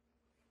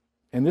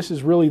 and this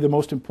is really the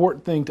most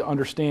important thing to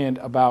understand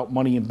about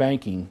money and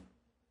banking,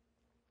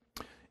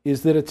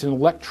 is that it's an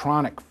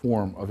electronic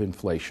form of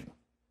inflation.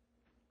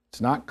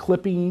 It's not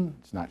clipping,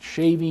 it's not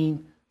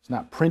shaving, it's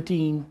not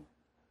printing.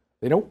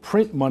 They don't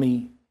print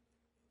money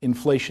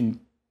inflation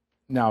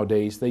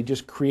nowadays, they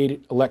just create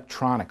it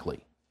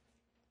electronically.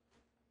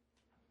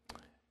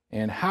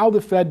 And how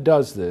the Fed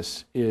does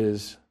this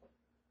is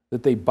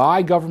that they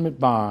buy government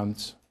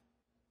bonds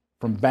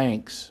from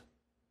banks,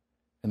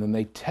 and then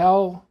they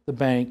tell the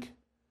bank,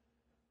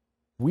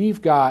 we've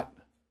got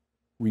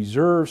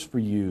reserves for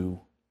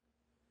you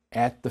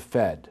at the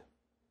Fed.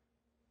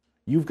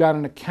 You've got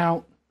an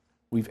account,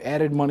 we've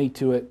added money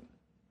to it.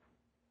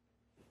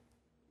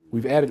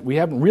 We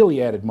haven't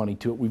really added money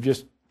to it, we've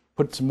just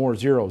put some more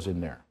zeros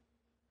in there.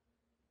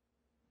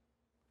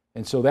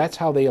 And so that's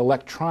how they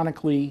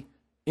electronically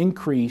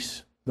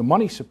increase the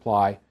money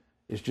supply,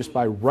 is just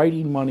by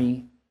writing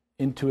money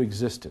into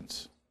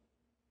existence.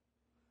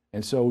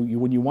 And so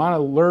when you want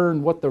to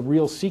learn what the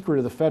real secret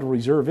of the Federal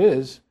Reserve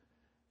is,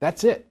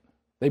 that's it.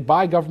 They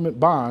buy government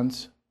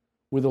bonds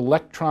with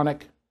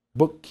electronic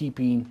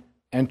bookkeeping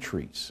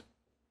entries.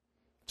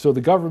 So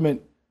the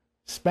government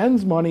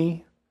spends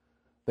money,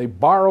 they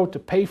borrow to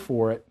pay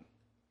for it,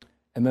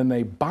 and then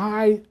they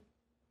buy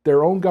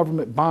their own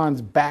government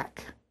bonds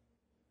back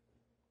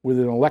with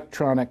an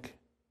electronic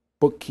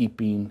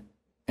bookkeeping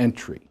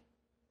entry.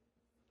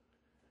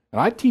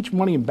 And I teach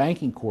money and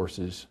banking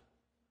courses,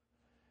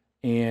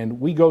 and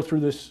we go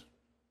through this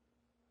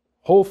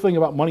whole thing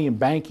about money and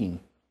banking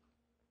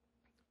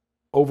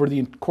over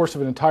the course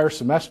of an entire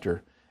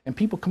semester, and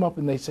people come up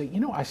and they say,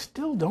 I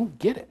still don't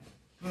get it.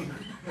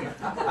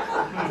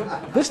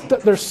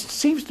 There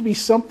seems to be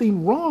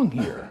something wrong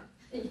here.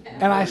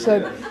 And I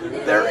said,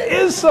 there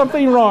is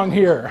something wrong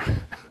here.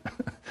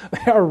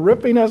 They are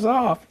ripping us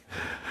off.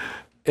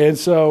 And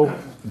so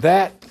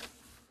that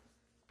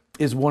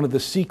is one of the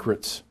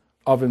secrets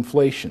of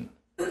inflation.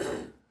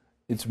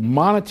 It's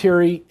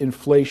monetary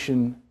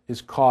inflation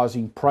is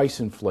causing price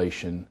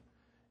inflation.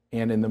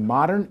 And in the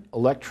modern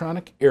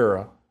electronic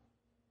era,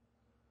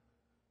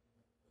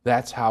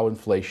 that's how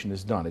inflation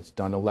is done. It's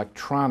done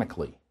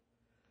electronically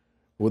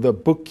with a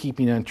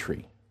bookkeeping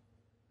entry.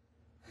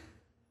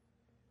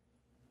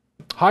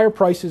 Higher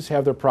prices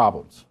have their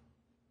problems.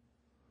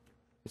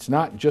 It's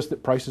not just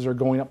that prices are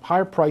going up.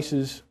 Higher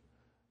prices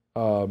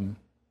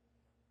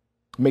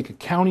make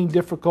accounting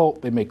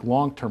difficult. They make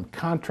long-term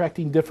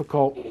contracting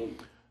difficult.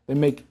 They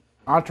make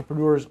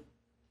entrepreneurs'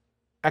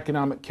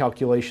 economic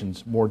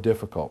calculations more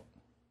difficult.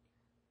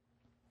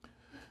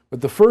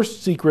 But the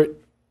first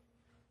secret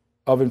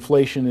of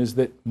inflation is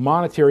that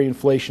monetary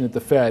inflation at the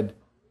Fed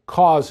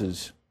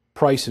causes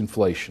price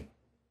inflation.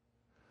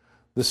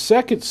 The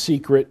second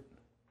secret,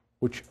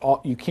 which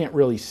you can't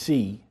really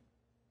see,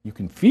 you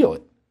can feel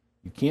it,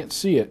 you can't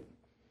see it,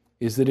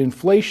 is that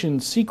inflation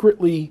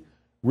secretly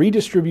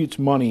redistributes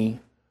money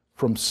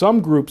from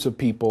some groups of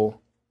people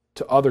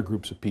to other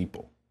groups of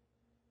people.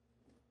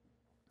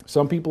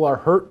 Some people are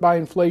hurt by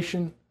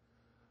inflation.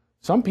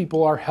 Some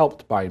people are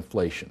helped by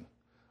inflation.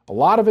 A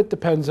lot of it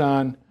depends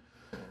on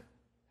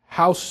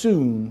how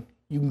soon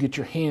you can get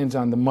your hands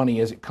on the money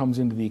as it comes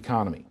into the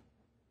economy.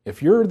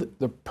 If you're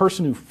the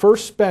person who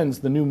first spends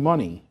the new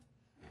money,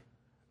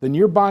 then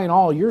you're buying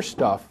all your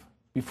stuff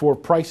before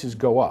prices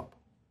go up.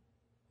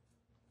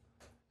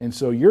 And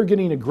so you're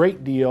getting a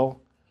great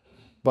deal,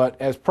 but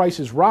as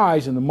prices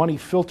rise and the money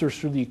filters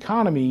through the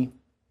economy,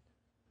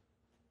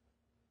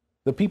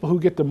 the people who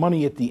get the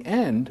money at the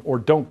end or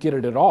don't get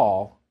it at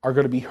all are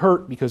going to be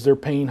hurt because they're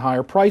paying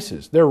higher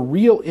prices. Their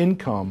real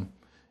income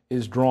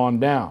is drawn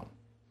down.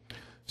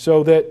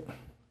 So that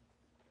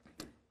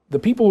the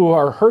people who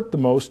are hurt the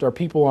most are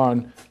people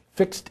on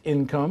fixed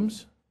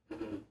incomes,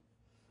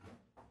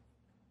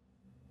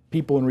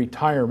 people in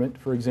retirement,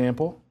 for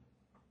example,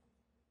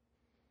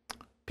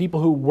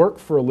 people who work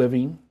for a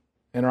living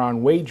and are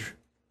on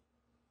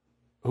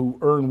who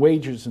earn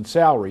wages and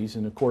salaries,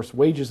 and of course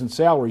wages and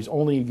salaries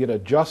only get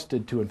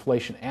adjusted to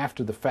inflation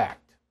after the fact.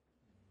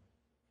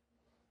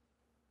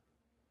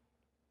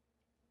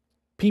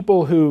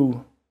 People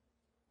who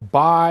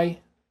buy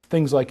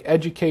things like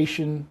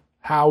education,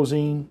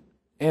 housing,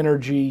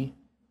 energy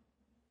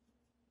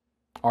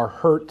are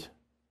hurt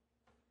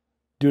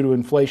due to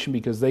inflation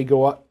because they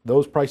go up,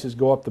 those prices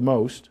go up the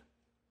most.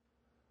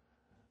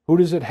 Who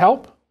does it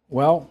help?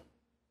 Well,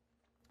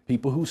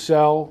 people who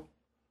sell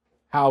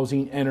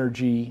housing,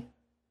 energy,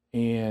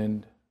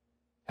 and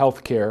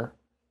healthcare,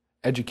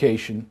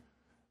 education,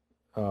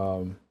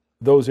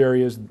 those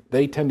areas,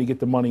 they tend to get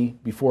the money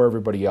before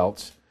everybody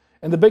else.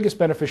 And the biggest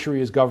beneficiary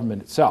is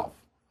government itself.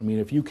 I mean,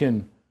 if you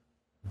can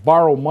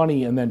borrow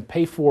money and then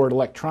pay for it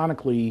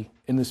electronically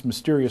in this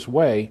mysterious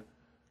way,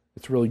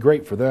 it's really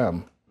great for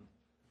them.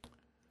 I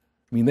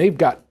mean, they've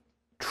got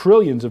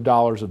trillions of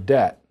dollars of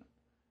debt,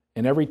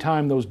 and every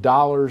time those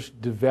dollars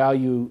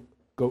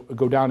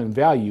go down in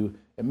value,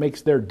 it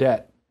makes their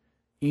debt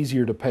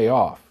easier to pay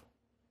off.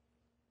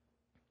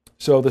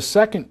 So the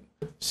second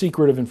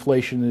secret of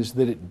inflation is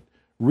that it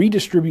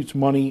redistributes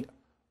money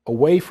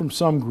away from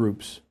some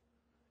groups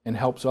and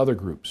helps other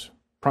groups,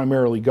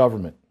 primarily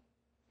government.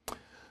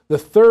 The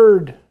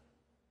third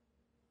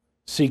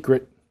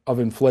secret of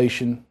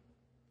inflation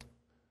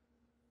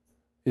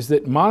is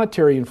that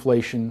monetary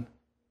inflation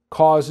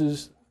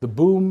causes the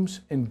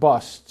booms and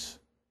busts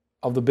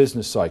of the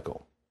business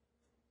cycle.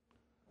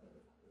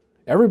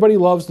 Everybody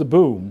loves the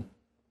boom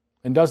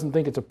and doesn't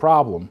think it's a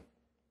problem.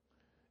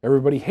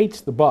 Everybody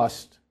hates the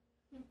bust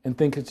and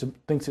thinks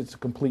it's a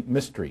complete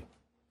mystery.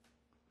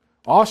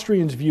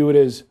 Austrians view it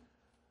as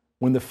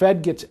when the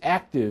Fed gets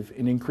active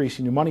in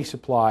increasing the money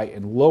supply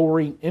and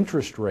lowering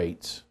interest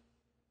rates,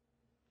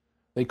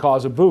 they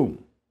cause a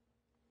boom.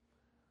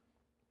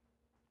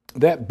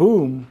 That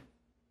boom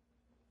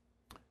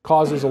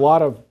causes a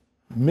lot of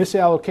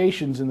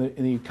misallocations in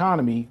the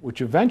economy,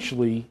 which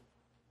eventually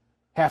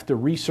have to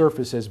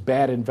resurface as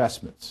bad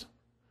investments.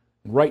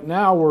 And right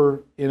now we're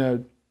in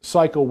a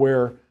cycle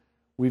where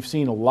we've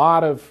seen a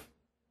lot of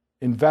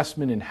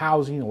investment in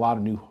housing, a lot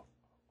of new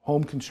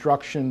home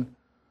construction,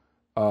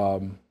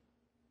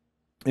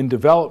 in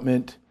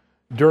development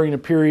during a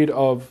period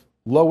of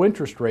low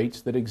interest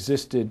rates that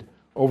existed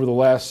over the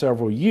last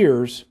several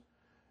years.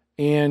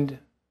 And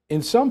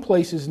in some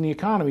places in the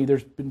economy,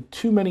 there's been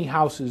too many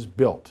houses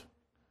built.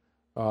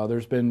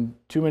 There's been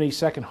too many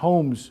second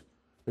homes.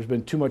 There's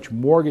been too much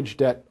mortgage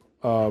debt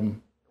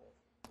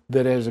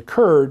that has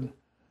occurred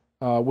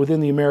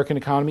within the American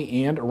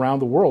economy and around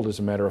the world, as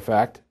a matter of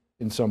fact,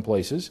 in some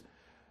places.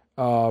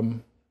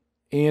 And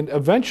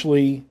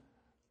eventually,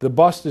 the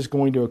bust is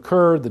going to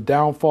occur. The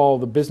downfall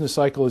of the business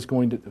cycle is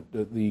going to,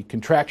 the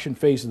contraction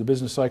phase of the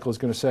business cycle is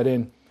going to set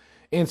in.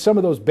 And some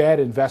of those bad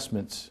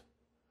investments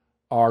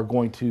are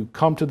going to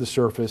come to the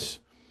surface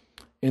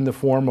in the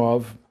form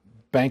of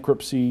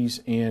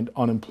bankruptcies and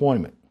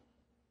unemployment.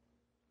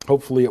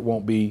 Hopefully it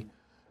won't be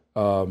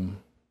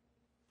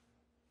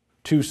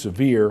too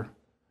severe.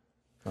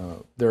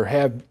 There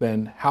have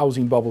been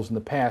housing bubbles in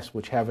the past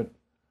which haven't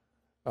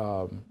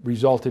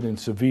resulted in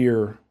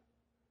severe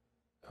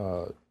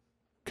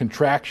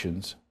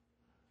contractions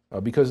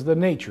because of the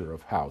nature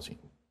of housing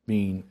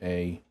being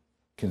a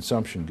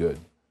consumption good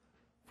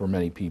for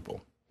many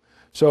people.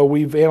 So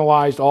we've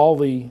analyzed all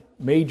the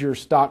major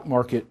stock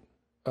market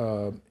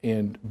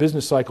and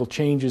business cycle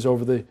changes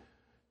over the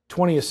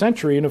 20th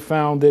century and have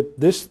found that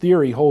this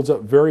theory holds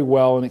up very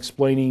well in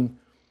explaining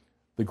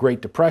the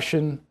Great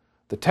Depression,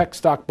 the tech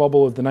stock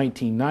bubble of the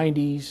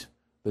 1990s,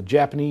 the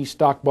Japanese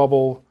stock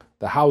bubble,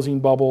 the housing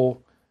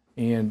bubble,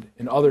 and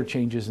other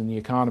changes in the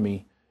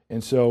economy.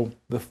 And so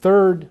the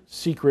third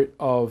secret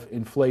of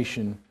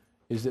inflation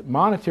is that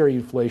monetary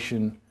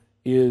inflation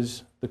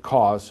is the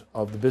cause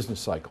of the business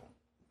cycle.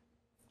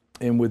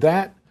 And with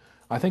that,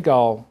 I think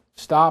I'll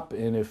stop,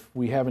 and if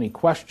we have any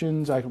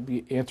questions, I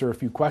can answer a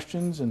few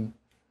questions, and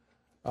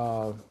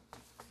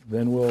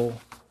then we'll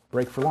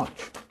break for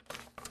lunch.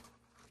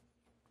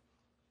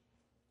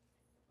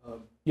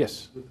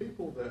 Yes. The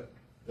people that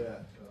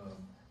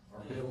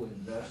are heavily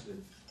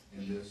invested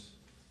in this,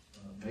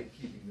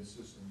 keeping the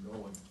system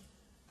going,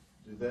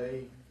 do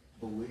they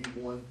believe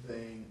one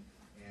thing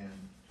and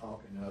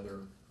talk another,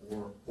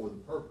 or for the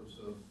purpose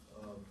of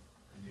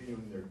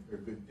continuing their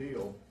good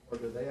deal, or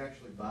do they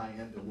actually buy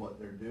into what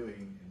they're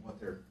doing and what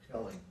they're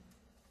telling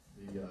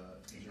the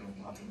general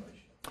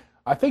population?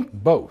 I think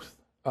both.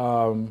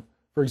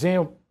 For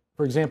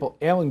example,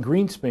 Alan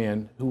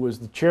Greenspan, who was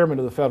the chairman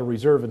of the Federal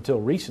Reserve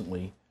until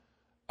recently,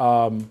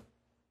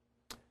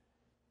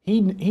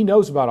 he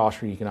knows about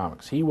Austrian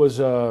economics. He was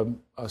a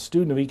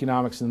student of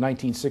economics in the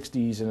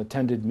 1960s and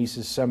attended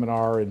Mises'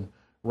 seminar and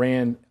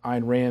Ayn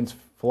Rand's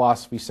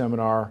philosophy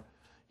seminar.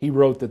 He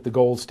wrote that the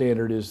gold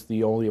standard is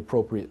the only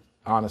appropriate,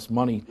 honest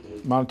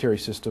monetary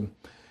system.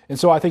 And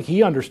so I think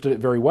he understood it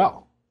very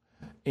well.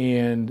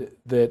 And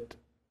that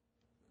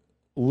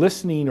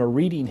listening or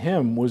reading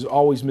him was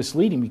always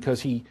misleading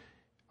because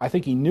I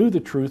think he knew the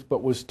truth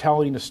but was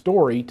telling a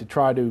story to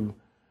try to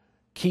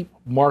keep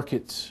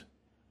markets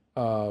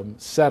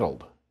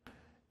settled.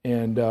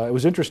 And it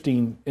was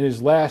interesting, in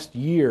his last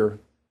year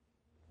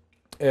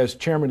as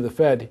chairman of the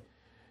Fed,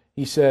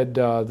 he said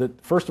that,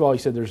 first of all, he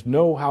said there's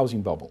no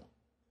housing bubble.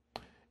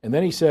 And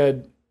then he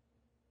said,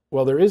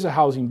 well, there is a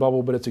housing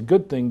bubble, but it's a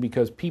good thing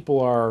because people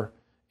are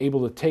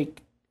able to take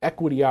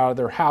equity out of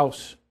their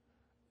house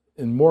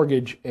and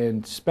mortgage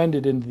and spend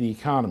it into the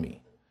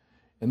economy.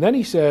 And then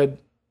he said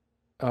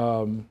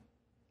that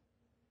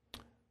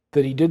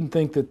he didn't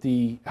think that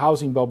the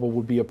housing bubble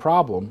would be a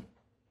problem.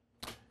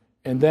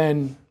 And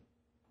then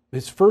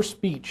his first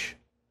speech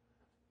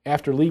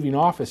after leaving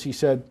office, he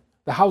said,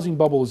 the housing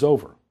bubble is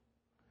over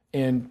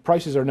and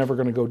prices are never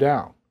going to go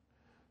down.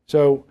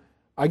 So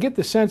I get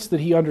the sense that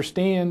he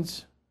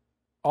understands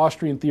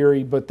Austrian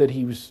theory, but that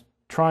he was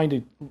trying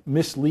to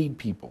mislead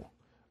people.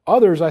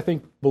 Others, I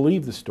think,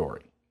 believe the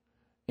story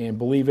and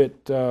believe it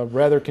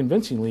rather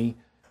convincingly.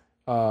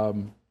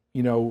 You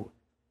know,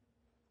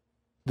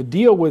 the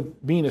deal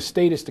with being a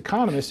statist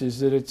economist is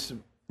that it's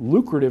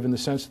lucrative in the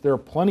sense that there are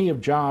plenty of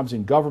jobs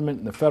in government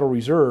and the Federal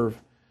Reserve.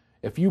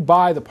 If you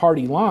buy the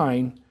party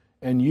line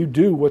and you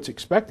do what's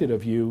expected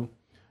of you,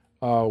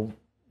 you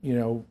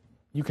know,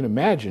 you can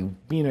imagine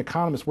being an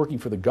economist working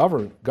for the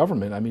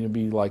government. I mean, it'd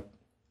be like,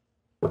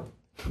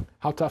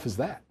 how tough is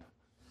that?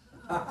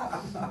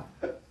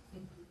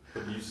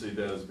 Do you see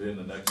that as being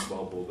the next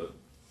bubble, that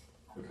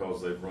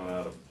because they've run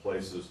out of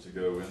places to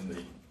go in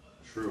the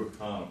true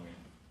economy,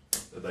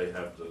 that they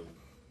have to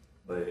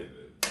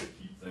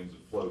keep things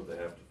afloat, they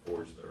have to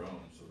forge their own.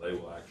 So they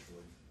will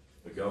actually,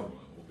 the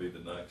government will be the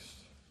next,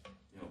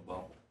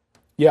 bubble.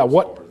 Yeah,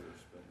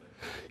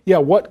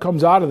 what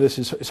comes out of this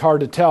is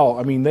hard to tell.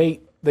 I mean,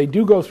 they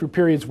do go through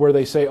periods where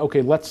they say,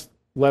 okay, let's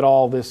let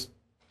all this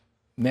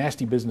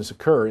nasty business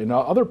occur. And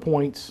other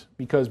points,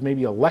 because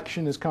maybe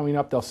election is coming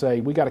up, they'll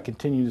say, we got to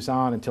continue this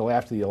on until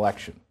after the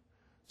election.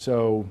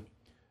 So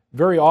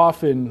very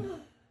often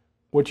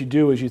what you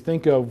do is you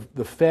think of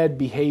the Fed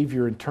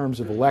behavior in terms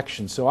of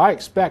elections. So I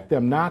expect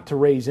them not to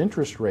raise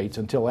interest rates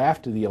until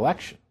after the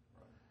election.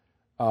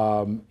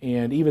 And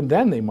even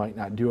then they might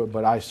not do it,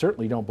 but I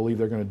certainly don't believe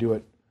they're going to do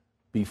it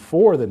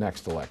before the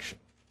next election.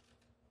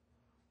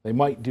 They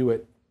might do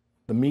it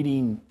the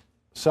meeting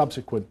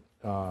subsequent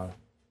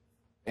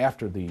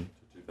after the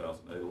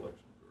 2008 election.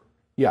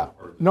 Yeah.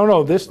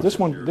 No, this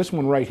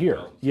one right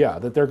here. Yeah,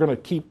 that they're going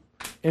to keep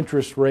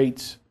interest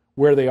rates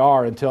where they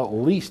are until at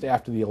least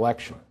after the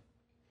election.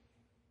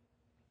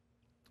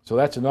 So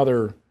that's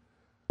another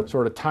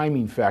sort of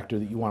timing factor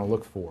that you want to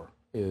look for,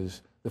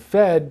 is the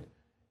Fed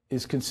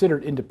is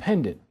considered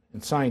independent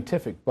and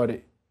scientific, but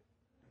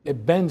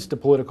it bends to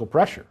political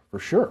pressure, for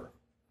sure.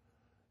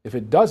 If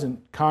it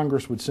doesn't,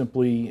 Congress would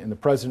simply, and the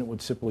president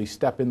would simply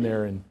step in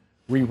there and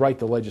rewrite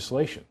the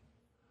legislation.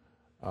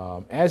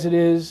 As it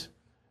is,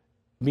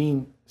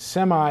 being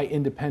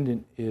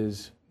semi-independent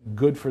is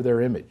good for their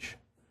image.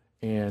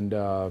 And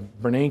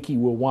Bernanke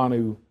will want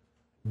to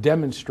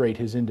demonstrate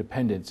his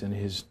independence and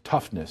his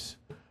toughness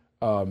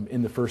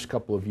in the first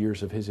couple of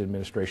years of his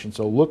administration.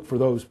 So look for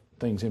those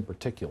things in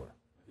particular.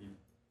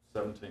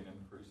 17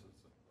 increases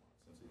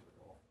since he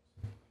took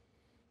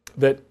office.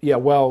 That, yeah,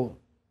 well,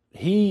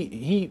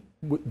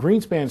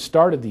 Greenspan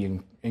started the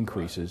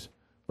increases.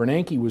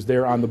 Bernanke was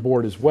there on the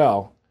board as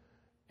well.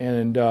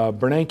 And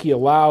Bernanke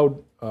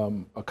allowed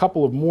a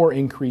couple of more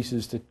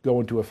increases to go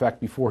into effect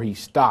before he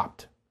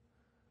stopped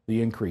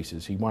the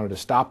increases. He wanted to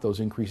stop those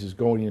increases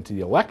going into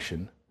the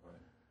election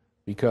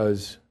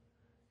because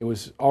it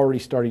was already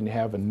starting to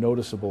have a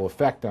noticeable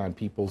effect on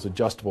people's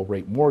adjustable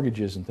rate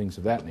mortgages and things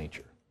of that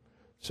nature.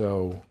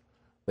 So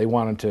they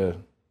wanted to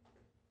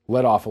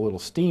let off a little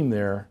steam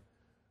there.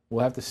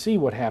 We'll have to see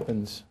what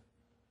happens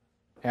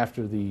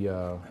after the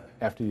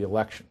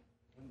election.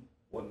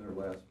 Wasn't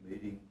their last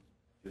meeting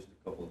just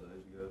a couple of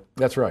days ago?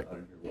 That's right. I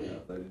didn't hear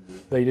what they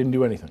did. They didn't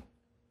do anything.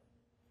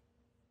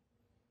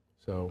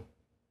 So.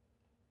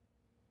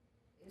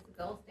 Is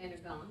the gold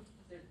standard gone?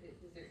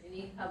 Is there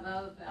any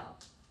hubbub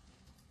about?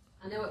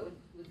 I know it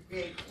would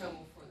create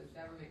trouble for the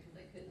government because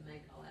they couldn't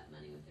make all that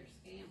money with their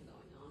scam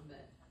going on,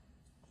 but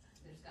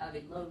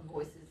lone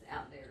voices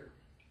out there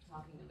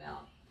talking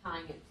about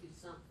tying it to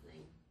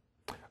something.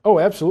 Oh,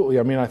 absolutely.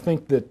 I mean, I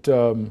think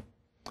that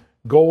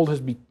gold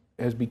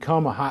has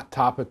become a hot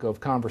topic of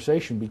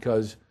conversation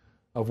because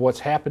of what's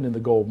happened in the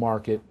gold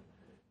market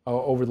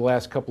over the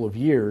last couple of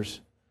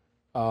years.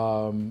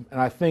 And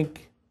I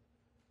think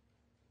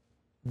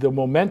the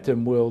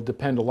momentum will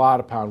depend a lot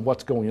upon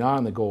what's going on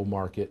in the gold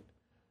market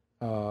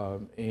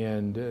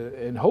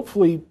and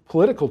hopefully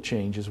political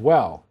change as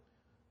well.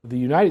 The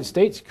United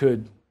States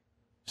could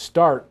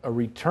start a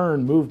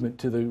return movement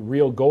to the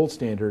real gold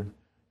standard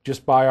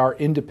just by our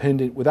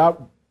independent,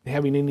 without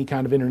having any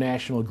kind of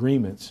international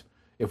agreements.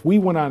 If we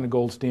went on a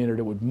gold standard,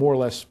 it would more or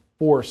less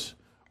force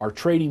our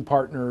trading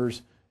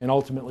partners and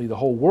ultimately the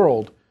whole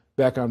world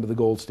back onto the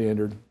gold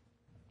standard.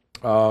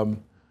 But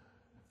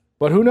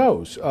who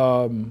knows?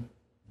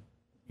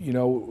 You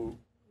know,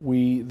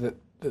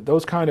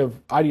 those kind of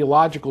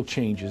ideological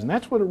changes, and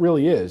that's what it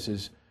really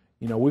is,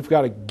 you know, we've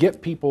got to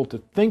get people to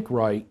think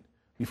right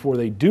before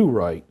they do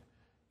right.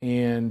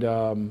 And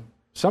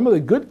some of the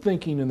good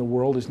thinking in the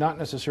world is not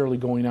necessarily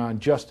going on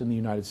just in the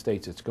United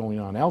States, it's going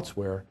on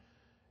elsewhere.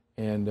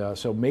 And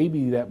so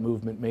maybe that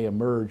movement may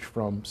emerge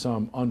from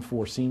some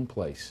unforeseen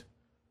place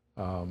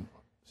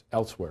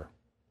elsewhere.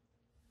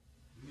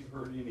 Have you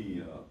heard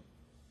any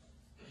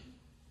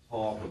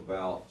talk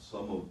about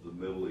some of the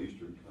Middle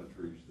Eastern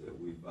countries that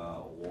we buy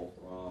oil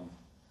from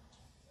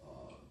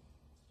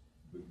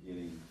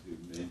beginning to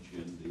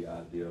mention the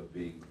idea of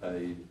being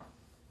paid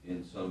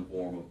in some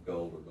form of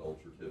gold or gold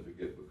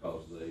certificate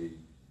because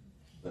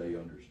they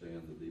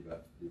understand the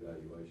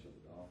devaluation of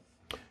the dollar?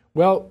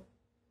 Well,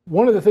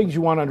 one of the things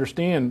you want to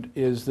understand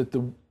is that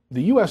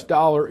the U.S.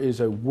 dollar is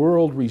a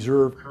world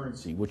reserve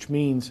currency, which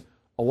means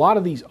a lot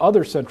of these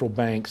other central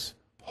banks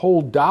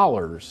hold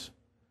dollars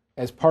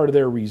as part of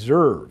their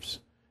reserves.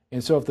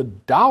 And so if the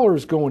dollar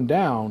is going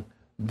down,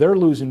 they're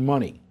losing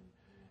money.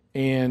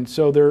 And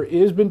so there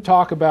has been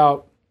talk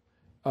about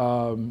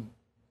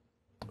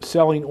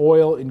selling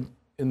oil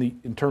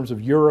in terms of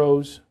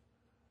euros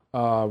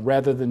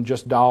rather than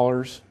just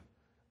dollars,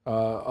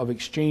 of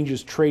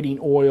exchanges trading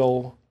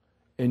oil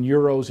in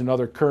euros and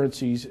other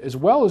currencies, as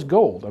well as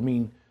gold. I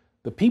mean,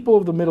 the people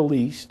of the Middle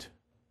East,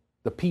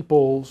 the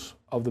peoples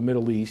of the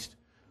Middle East,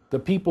 the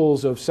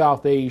peoples of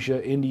South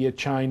Asia, India,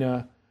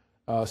 China,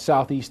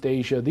 Southeast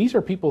Asia, these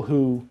are people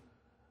who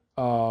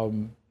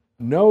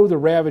know the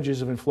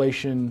ravages of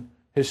inflation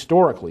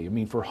historically. I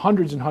mean, for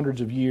hundreds and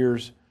hundreds of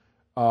years,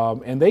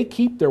 and they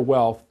keep their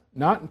wealth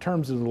not in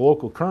terms of the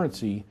local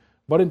currency,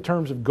 but in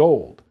terms of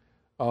gold,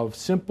 of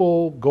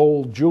simple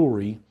gold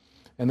jewelry.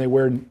 And they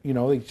wear, you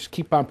know, they just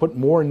keep on putting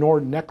more and more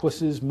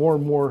necklaces, more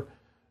and more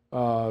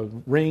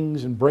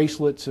rings and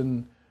bracelets,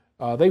 and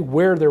they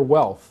wear their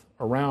wealth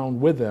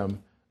around with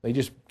them. They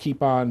just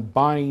keep on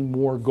buying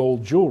more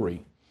gold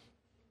jewelry.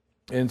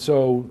 And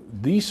so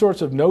these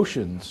sorts of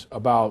notions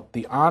about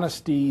the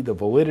honesty, the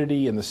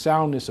validity, and the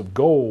soundness of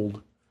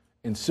gold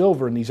and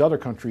silver in these other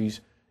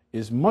countries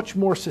is much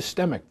more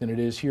systemic than it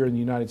is here in the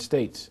United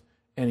States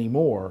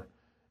anymore.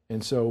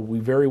 And so we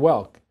very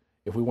well,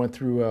 if we went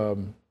through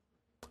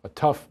a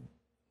tough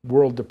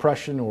world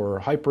depression or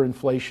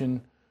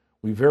hyperinflation,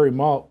 we very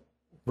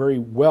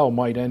well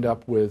might end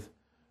up with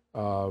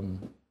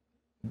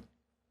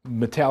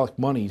metallic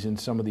monies in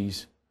some of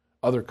these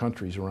other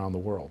countries around the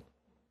world.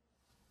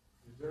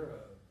 Is there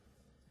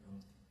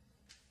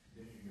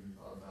continuing to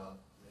talk about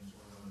things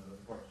going on in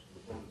other parts of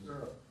the world, is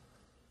there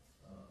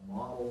a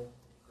model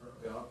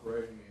currently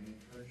operating in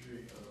each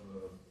country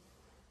of a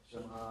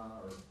semi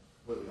or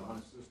completely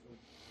honest system?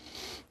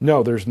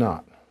 No, there's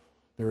not.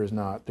 There is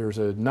not. There's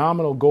a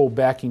nominal gold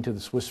backing to the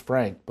Swiss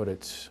franc, but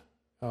it's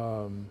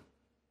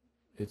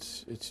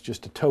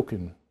just a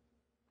token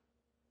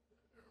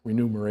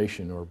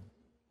remuneration or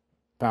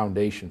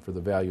foundation for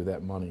the value of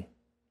that money.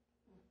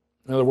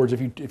 In other words,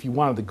 if you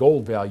wanted the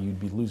gold value, you'd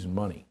be losing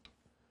money.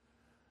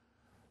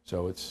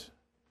 So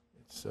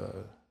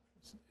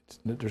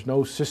there's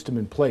no system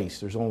in place.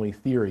 There's only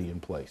theory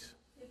in place.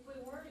 If we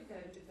were to go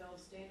to the gold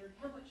standard,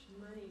 how much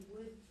money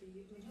would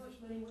how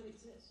much money would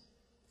exist?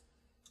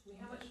 I mean,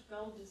 how much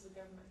gold does the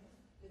government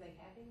have? Do they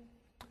have any?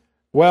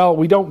 Well,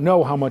 we don't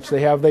know how much they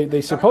have.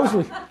 They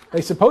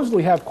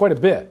supposedly have quite a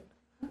bit.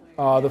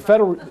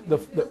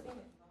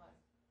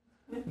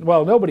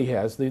 Well, nobody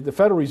has. The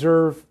Federal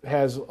Reserve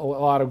has a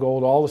lot of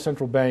gold. All the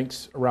central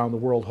banks around the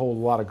world hold a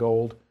lot of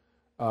gold.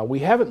 We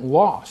haven't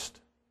lost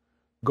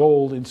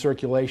gold in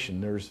circulation.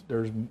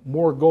 There's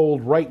more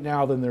gold right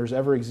now than there's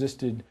ever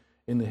existed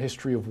in the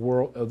history of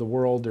the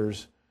world.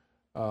 There's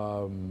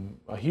a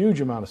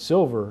huge amount of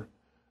silver.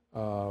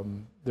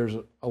 There's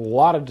a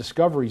lot of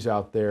discoveries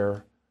out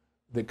there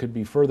that could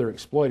be further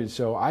exploited.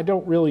 So I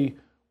don't really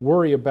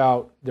worry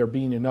about there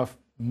being enough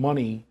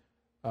money.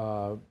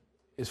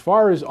 As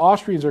far as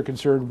Austrians are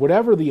concerned,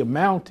 whatever the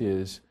amount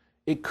is,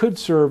 it could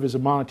serve as a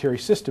monetary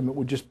system. It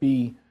would just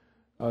be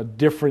a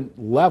different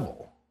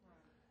level.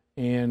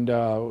 And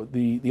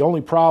the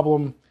only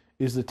problem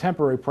is the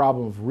temporary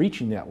problem of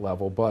reaching that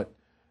level. But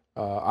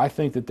I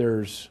think that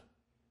there's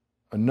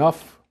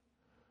enough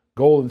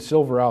gold and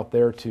silver out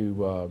there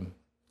to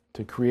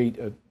create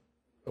a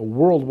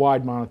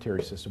worldwide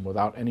monetary system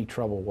without any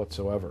trouble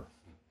whatsoever.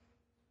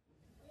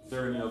 Is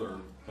there any other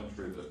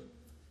country that,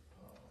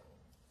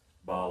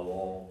 by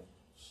law,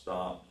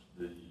 stopped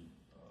the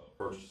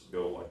purchase of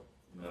gold like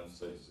the United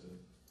States did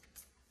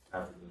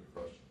after the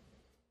Depression?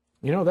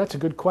 You know, that's a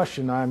good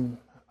question.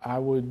 I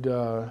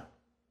would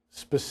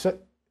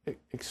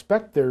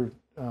expect there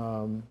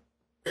to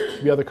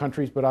be other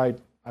countries, but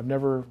I've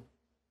never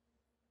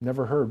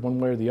heard one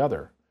way or the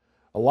other.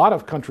 A lot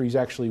of countries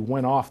actually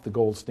went off the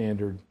gold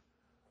standard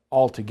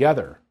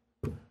altogether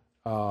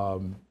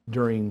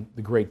during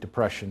the Great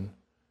Depression.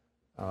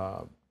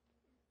 But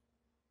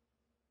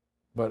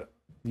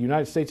the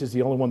United States is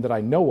the only one that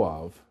I know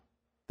of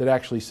that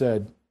actually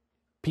said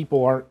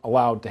people aren't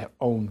allowed to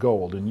own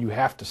gold and you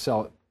have to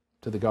sell it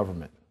to the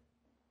government.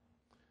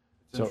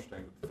 It's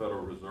interesting that the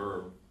Federal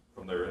Reserve,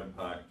 from their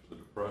impact to the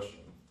Depression,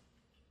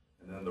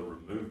 and then the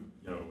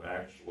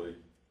actually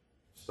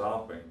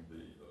stopping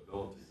the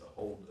ability to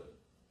hold it,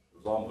 it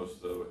was almost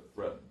as though it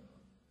threatened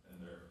them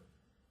in their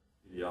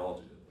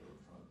ideology that they were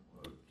trying to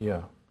promote.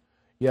 Yeah,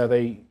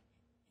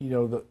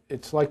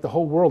 it's like the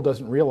whole world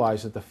doesn't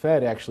realize that the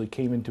Fed actually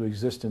came into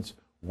existence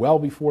well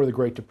before the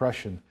Great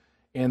Depression,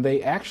 and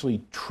they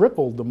actually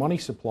tripled the money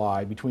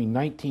supply between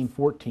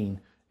 1914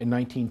 and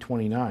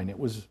 1929. It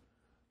was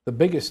the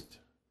biggest,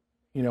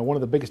 one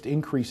of the biggest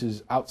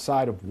increases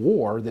outside of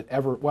war that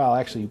ever, well,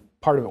 actually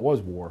part of it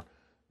was war,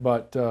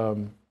 but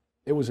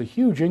it was a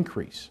huge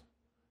increase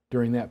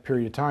during that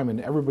period of time, and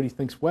everybody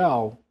thinks,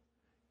 well,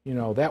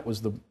 that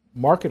was the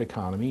market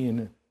economy, and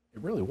it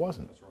really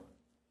wasn't. That's right.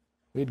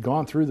 We had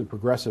gone through the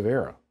progressive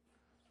era,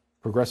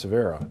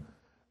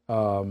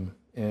 and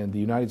the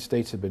United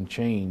States had been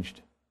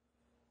changed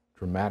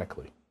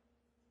dramatically.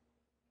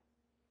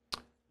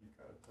 You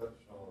kind of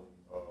touched on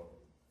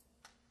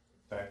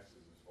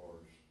taxes as far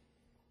as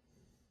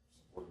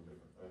supporting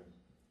different things.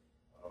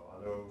 I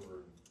know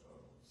over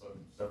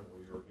in several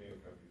European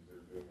countries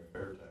they're doing a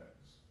fair tax,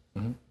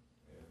 Mm-hmm. and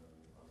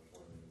I was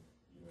wondering if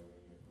you know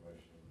any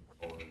information as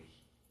far as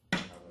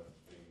how that's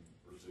being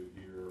pursued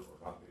here or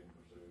not being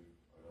pursued.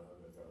 I know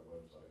they've got a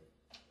website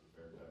for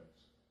fair tax.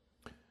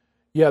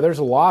 Yeah, there's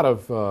a lot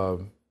of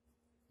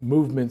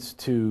movements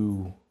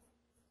to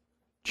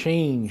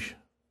change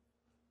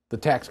the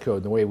tax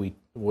code, the way we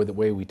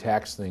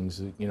tax things.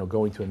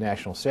 Going to a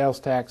national sales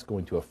tax,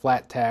 going to a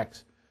flat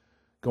tax,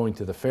 going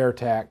to the fair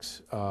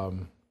tax.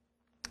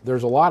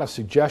 There's a lot of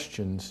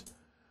suggestions.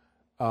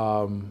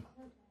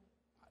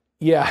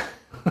 Yeah,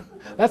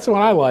 that's the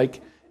one I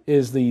like.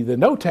 Is the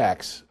no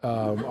tax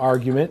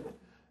argument.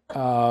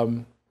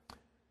 But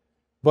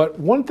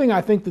one thing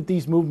I think that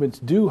these movements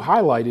do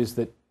highlight is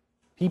that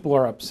people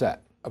are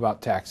upset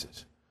about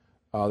taxes.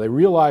 They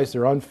realize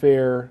they're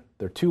unfair,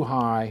 they're too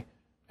high,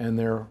 and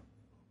they're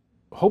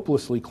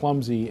hopelessly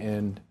clumsy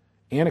and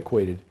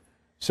antiquated.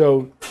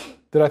 So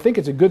that I think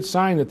it's a good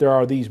sign that there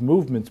are these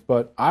movements,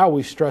 but I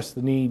always stress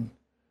the need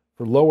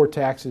for lower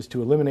taxes,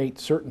 to eliminate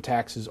certain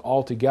taxes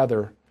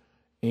altogether,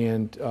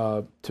 and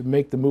to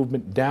make the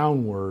movement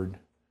downward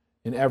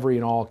in every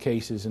and all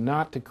cases, and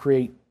not to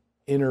create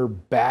inner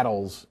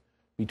battles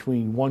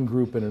between one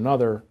group and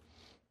another.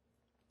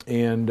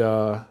 And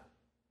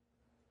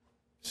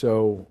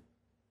so,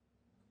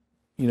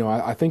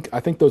 I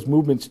think those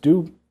movements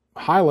do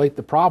highlight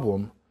the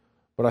problem,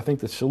 but I think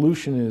the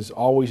solution is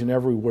always and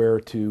everywhere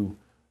to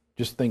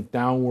just think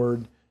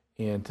downward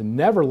and to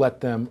never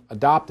let them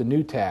adopt a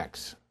new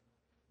tax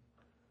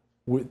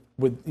with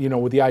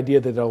the idea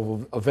that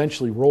it'll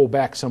eventually roll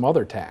back some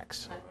other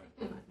tax.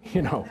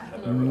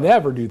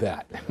 Never do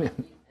that. And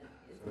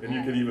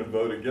you can even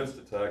vote against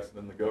a tax, and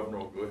then the governor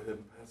will go ahead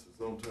and pass his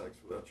own tax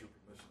without your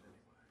permission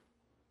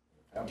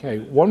anyway. Okay,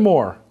 one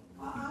more.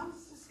 Well, I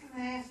was just going to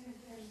ask if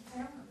there's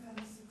ever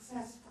been a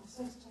successful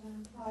system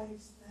in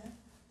place that,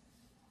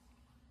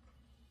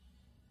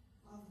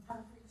 the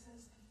perfect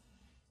system.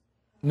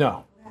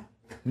 No.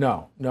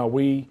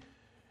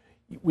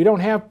 We don't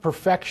have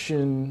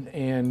perfection,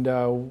 and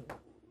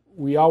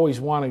we always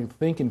want to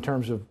think in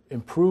terms of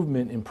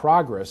improvement and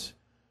progress.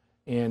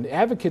 And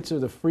advocates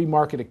of the free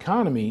market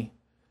economy,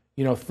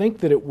 think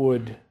that it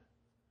would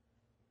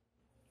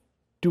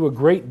do a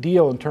great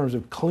deal in terms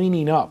of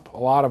cleaning up a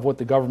lot of what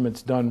the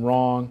government's done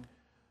wrong,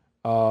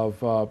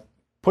 of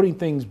putting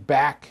things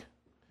back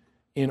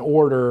in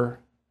order,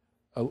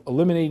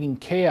 eliminating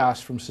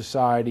chaos from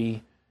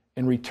society,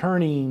 and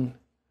returning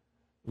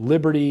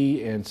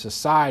liberty and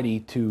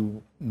society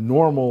to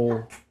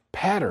normal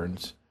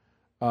patterns.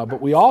 But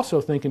we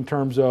also think in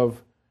terms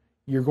of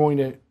you're going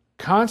to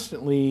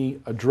constantly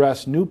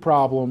address new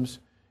problems,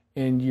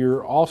 and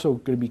you're also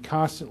going to be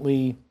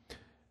constantly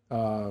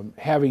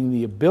having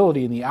the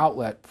ability and the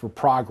outlet for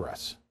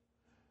progress.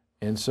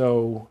 And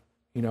so,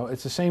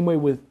 it's the same way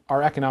with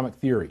our economic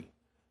theory.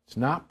 It's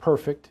not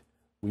perfect.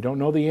 We don't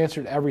know the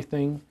answer to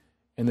everything,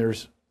 and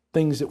there's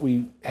things that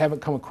we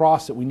haven't come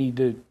across that we need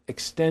to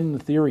extend the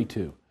theory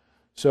to.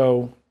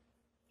 So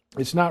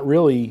it's not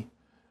really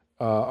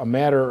a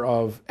matter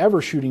of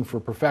ever shooting for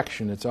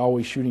perfection. It's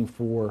always shooting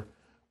for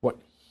what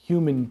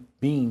human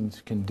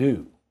beings can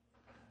do.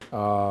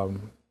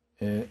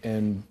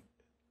 And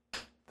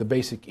the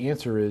basic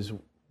answer is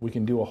we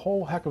can do a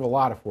whole heck of a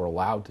lot if we're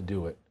allowed to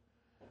do it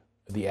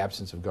in the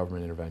absence of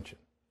government intervention.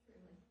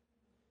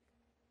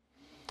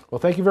 Well,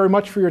 thank you very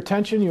much for your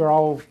attention. You're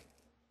all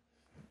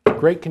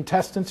great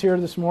contestants here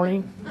this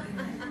morning,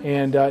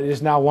 and it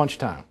is now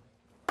lunchtime.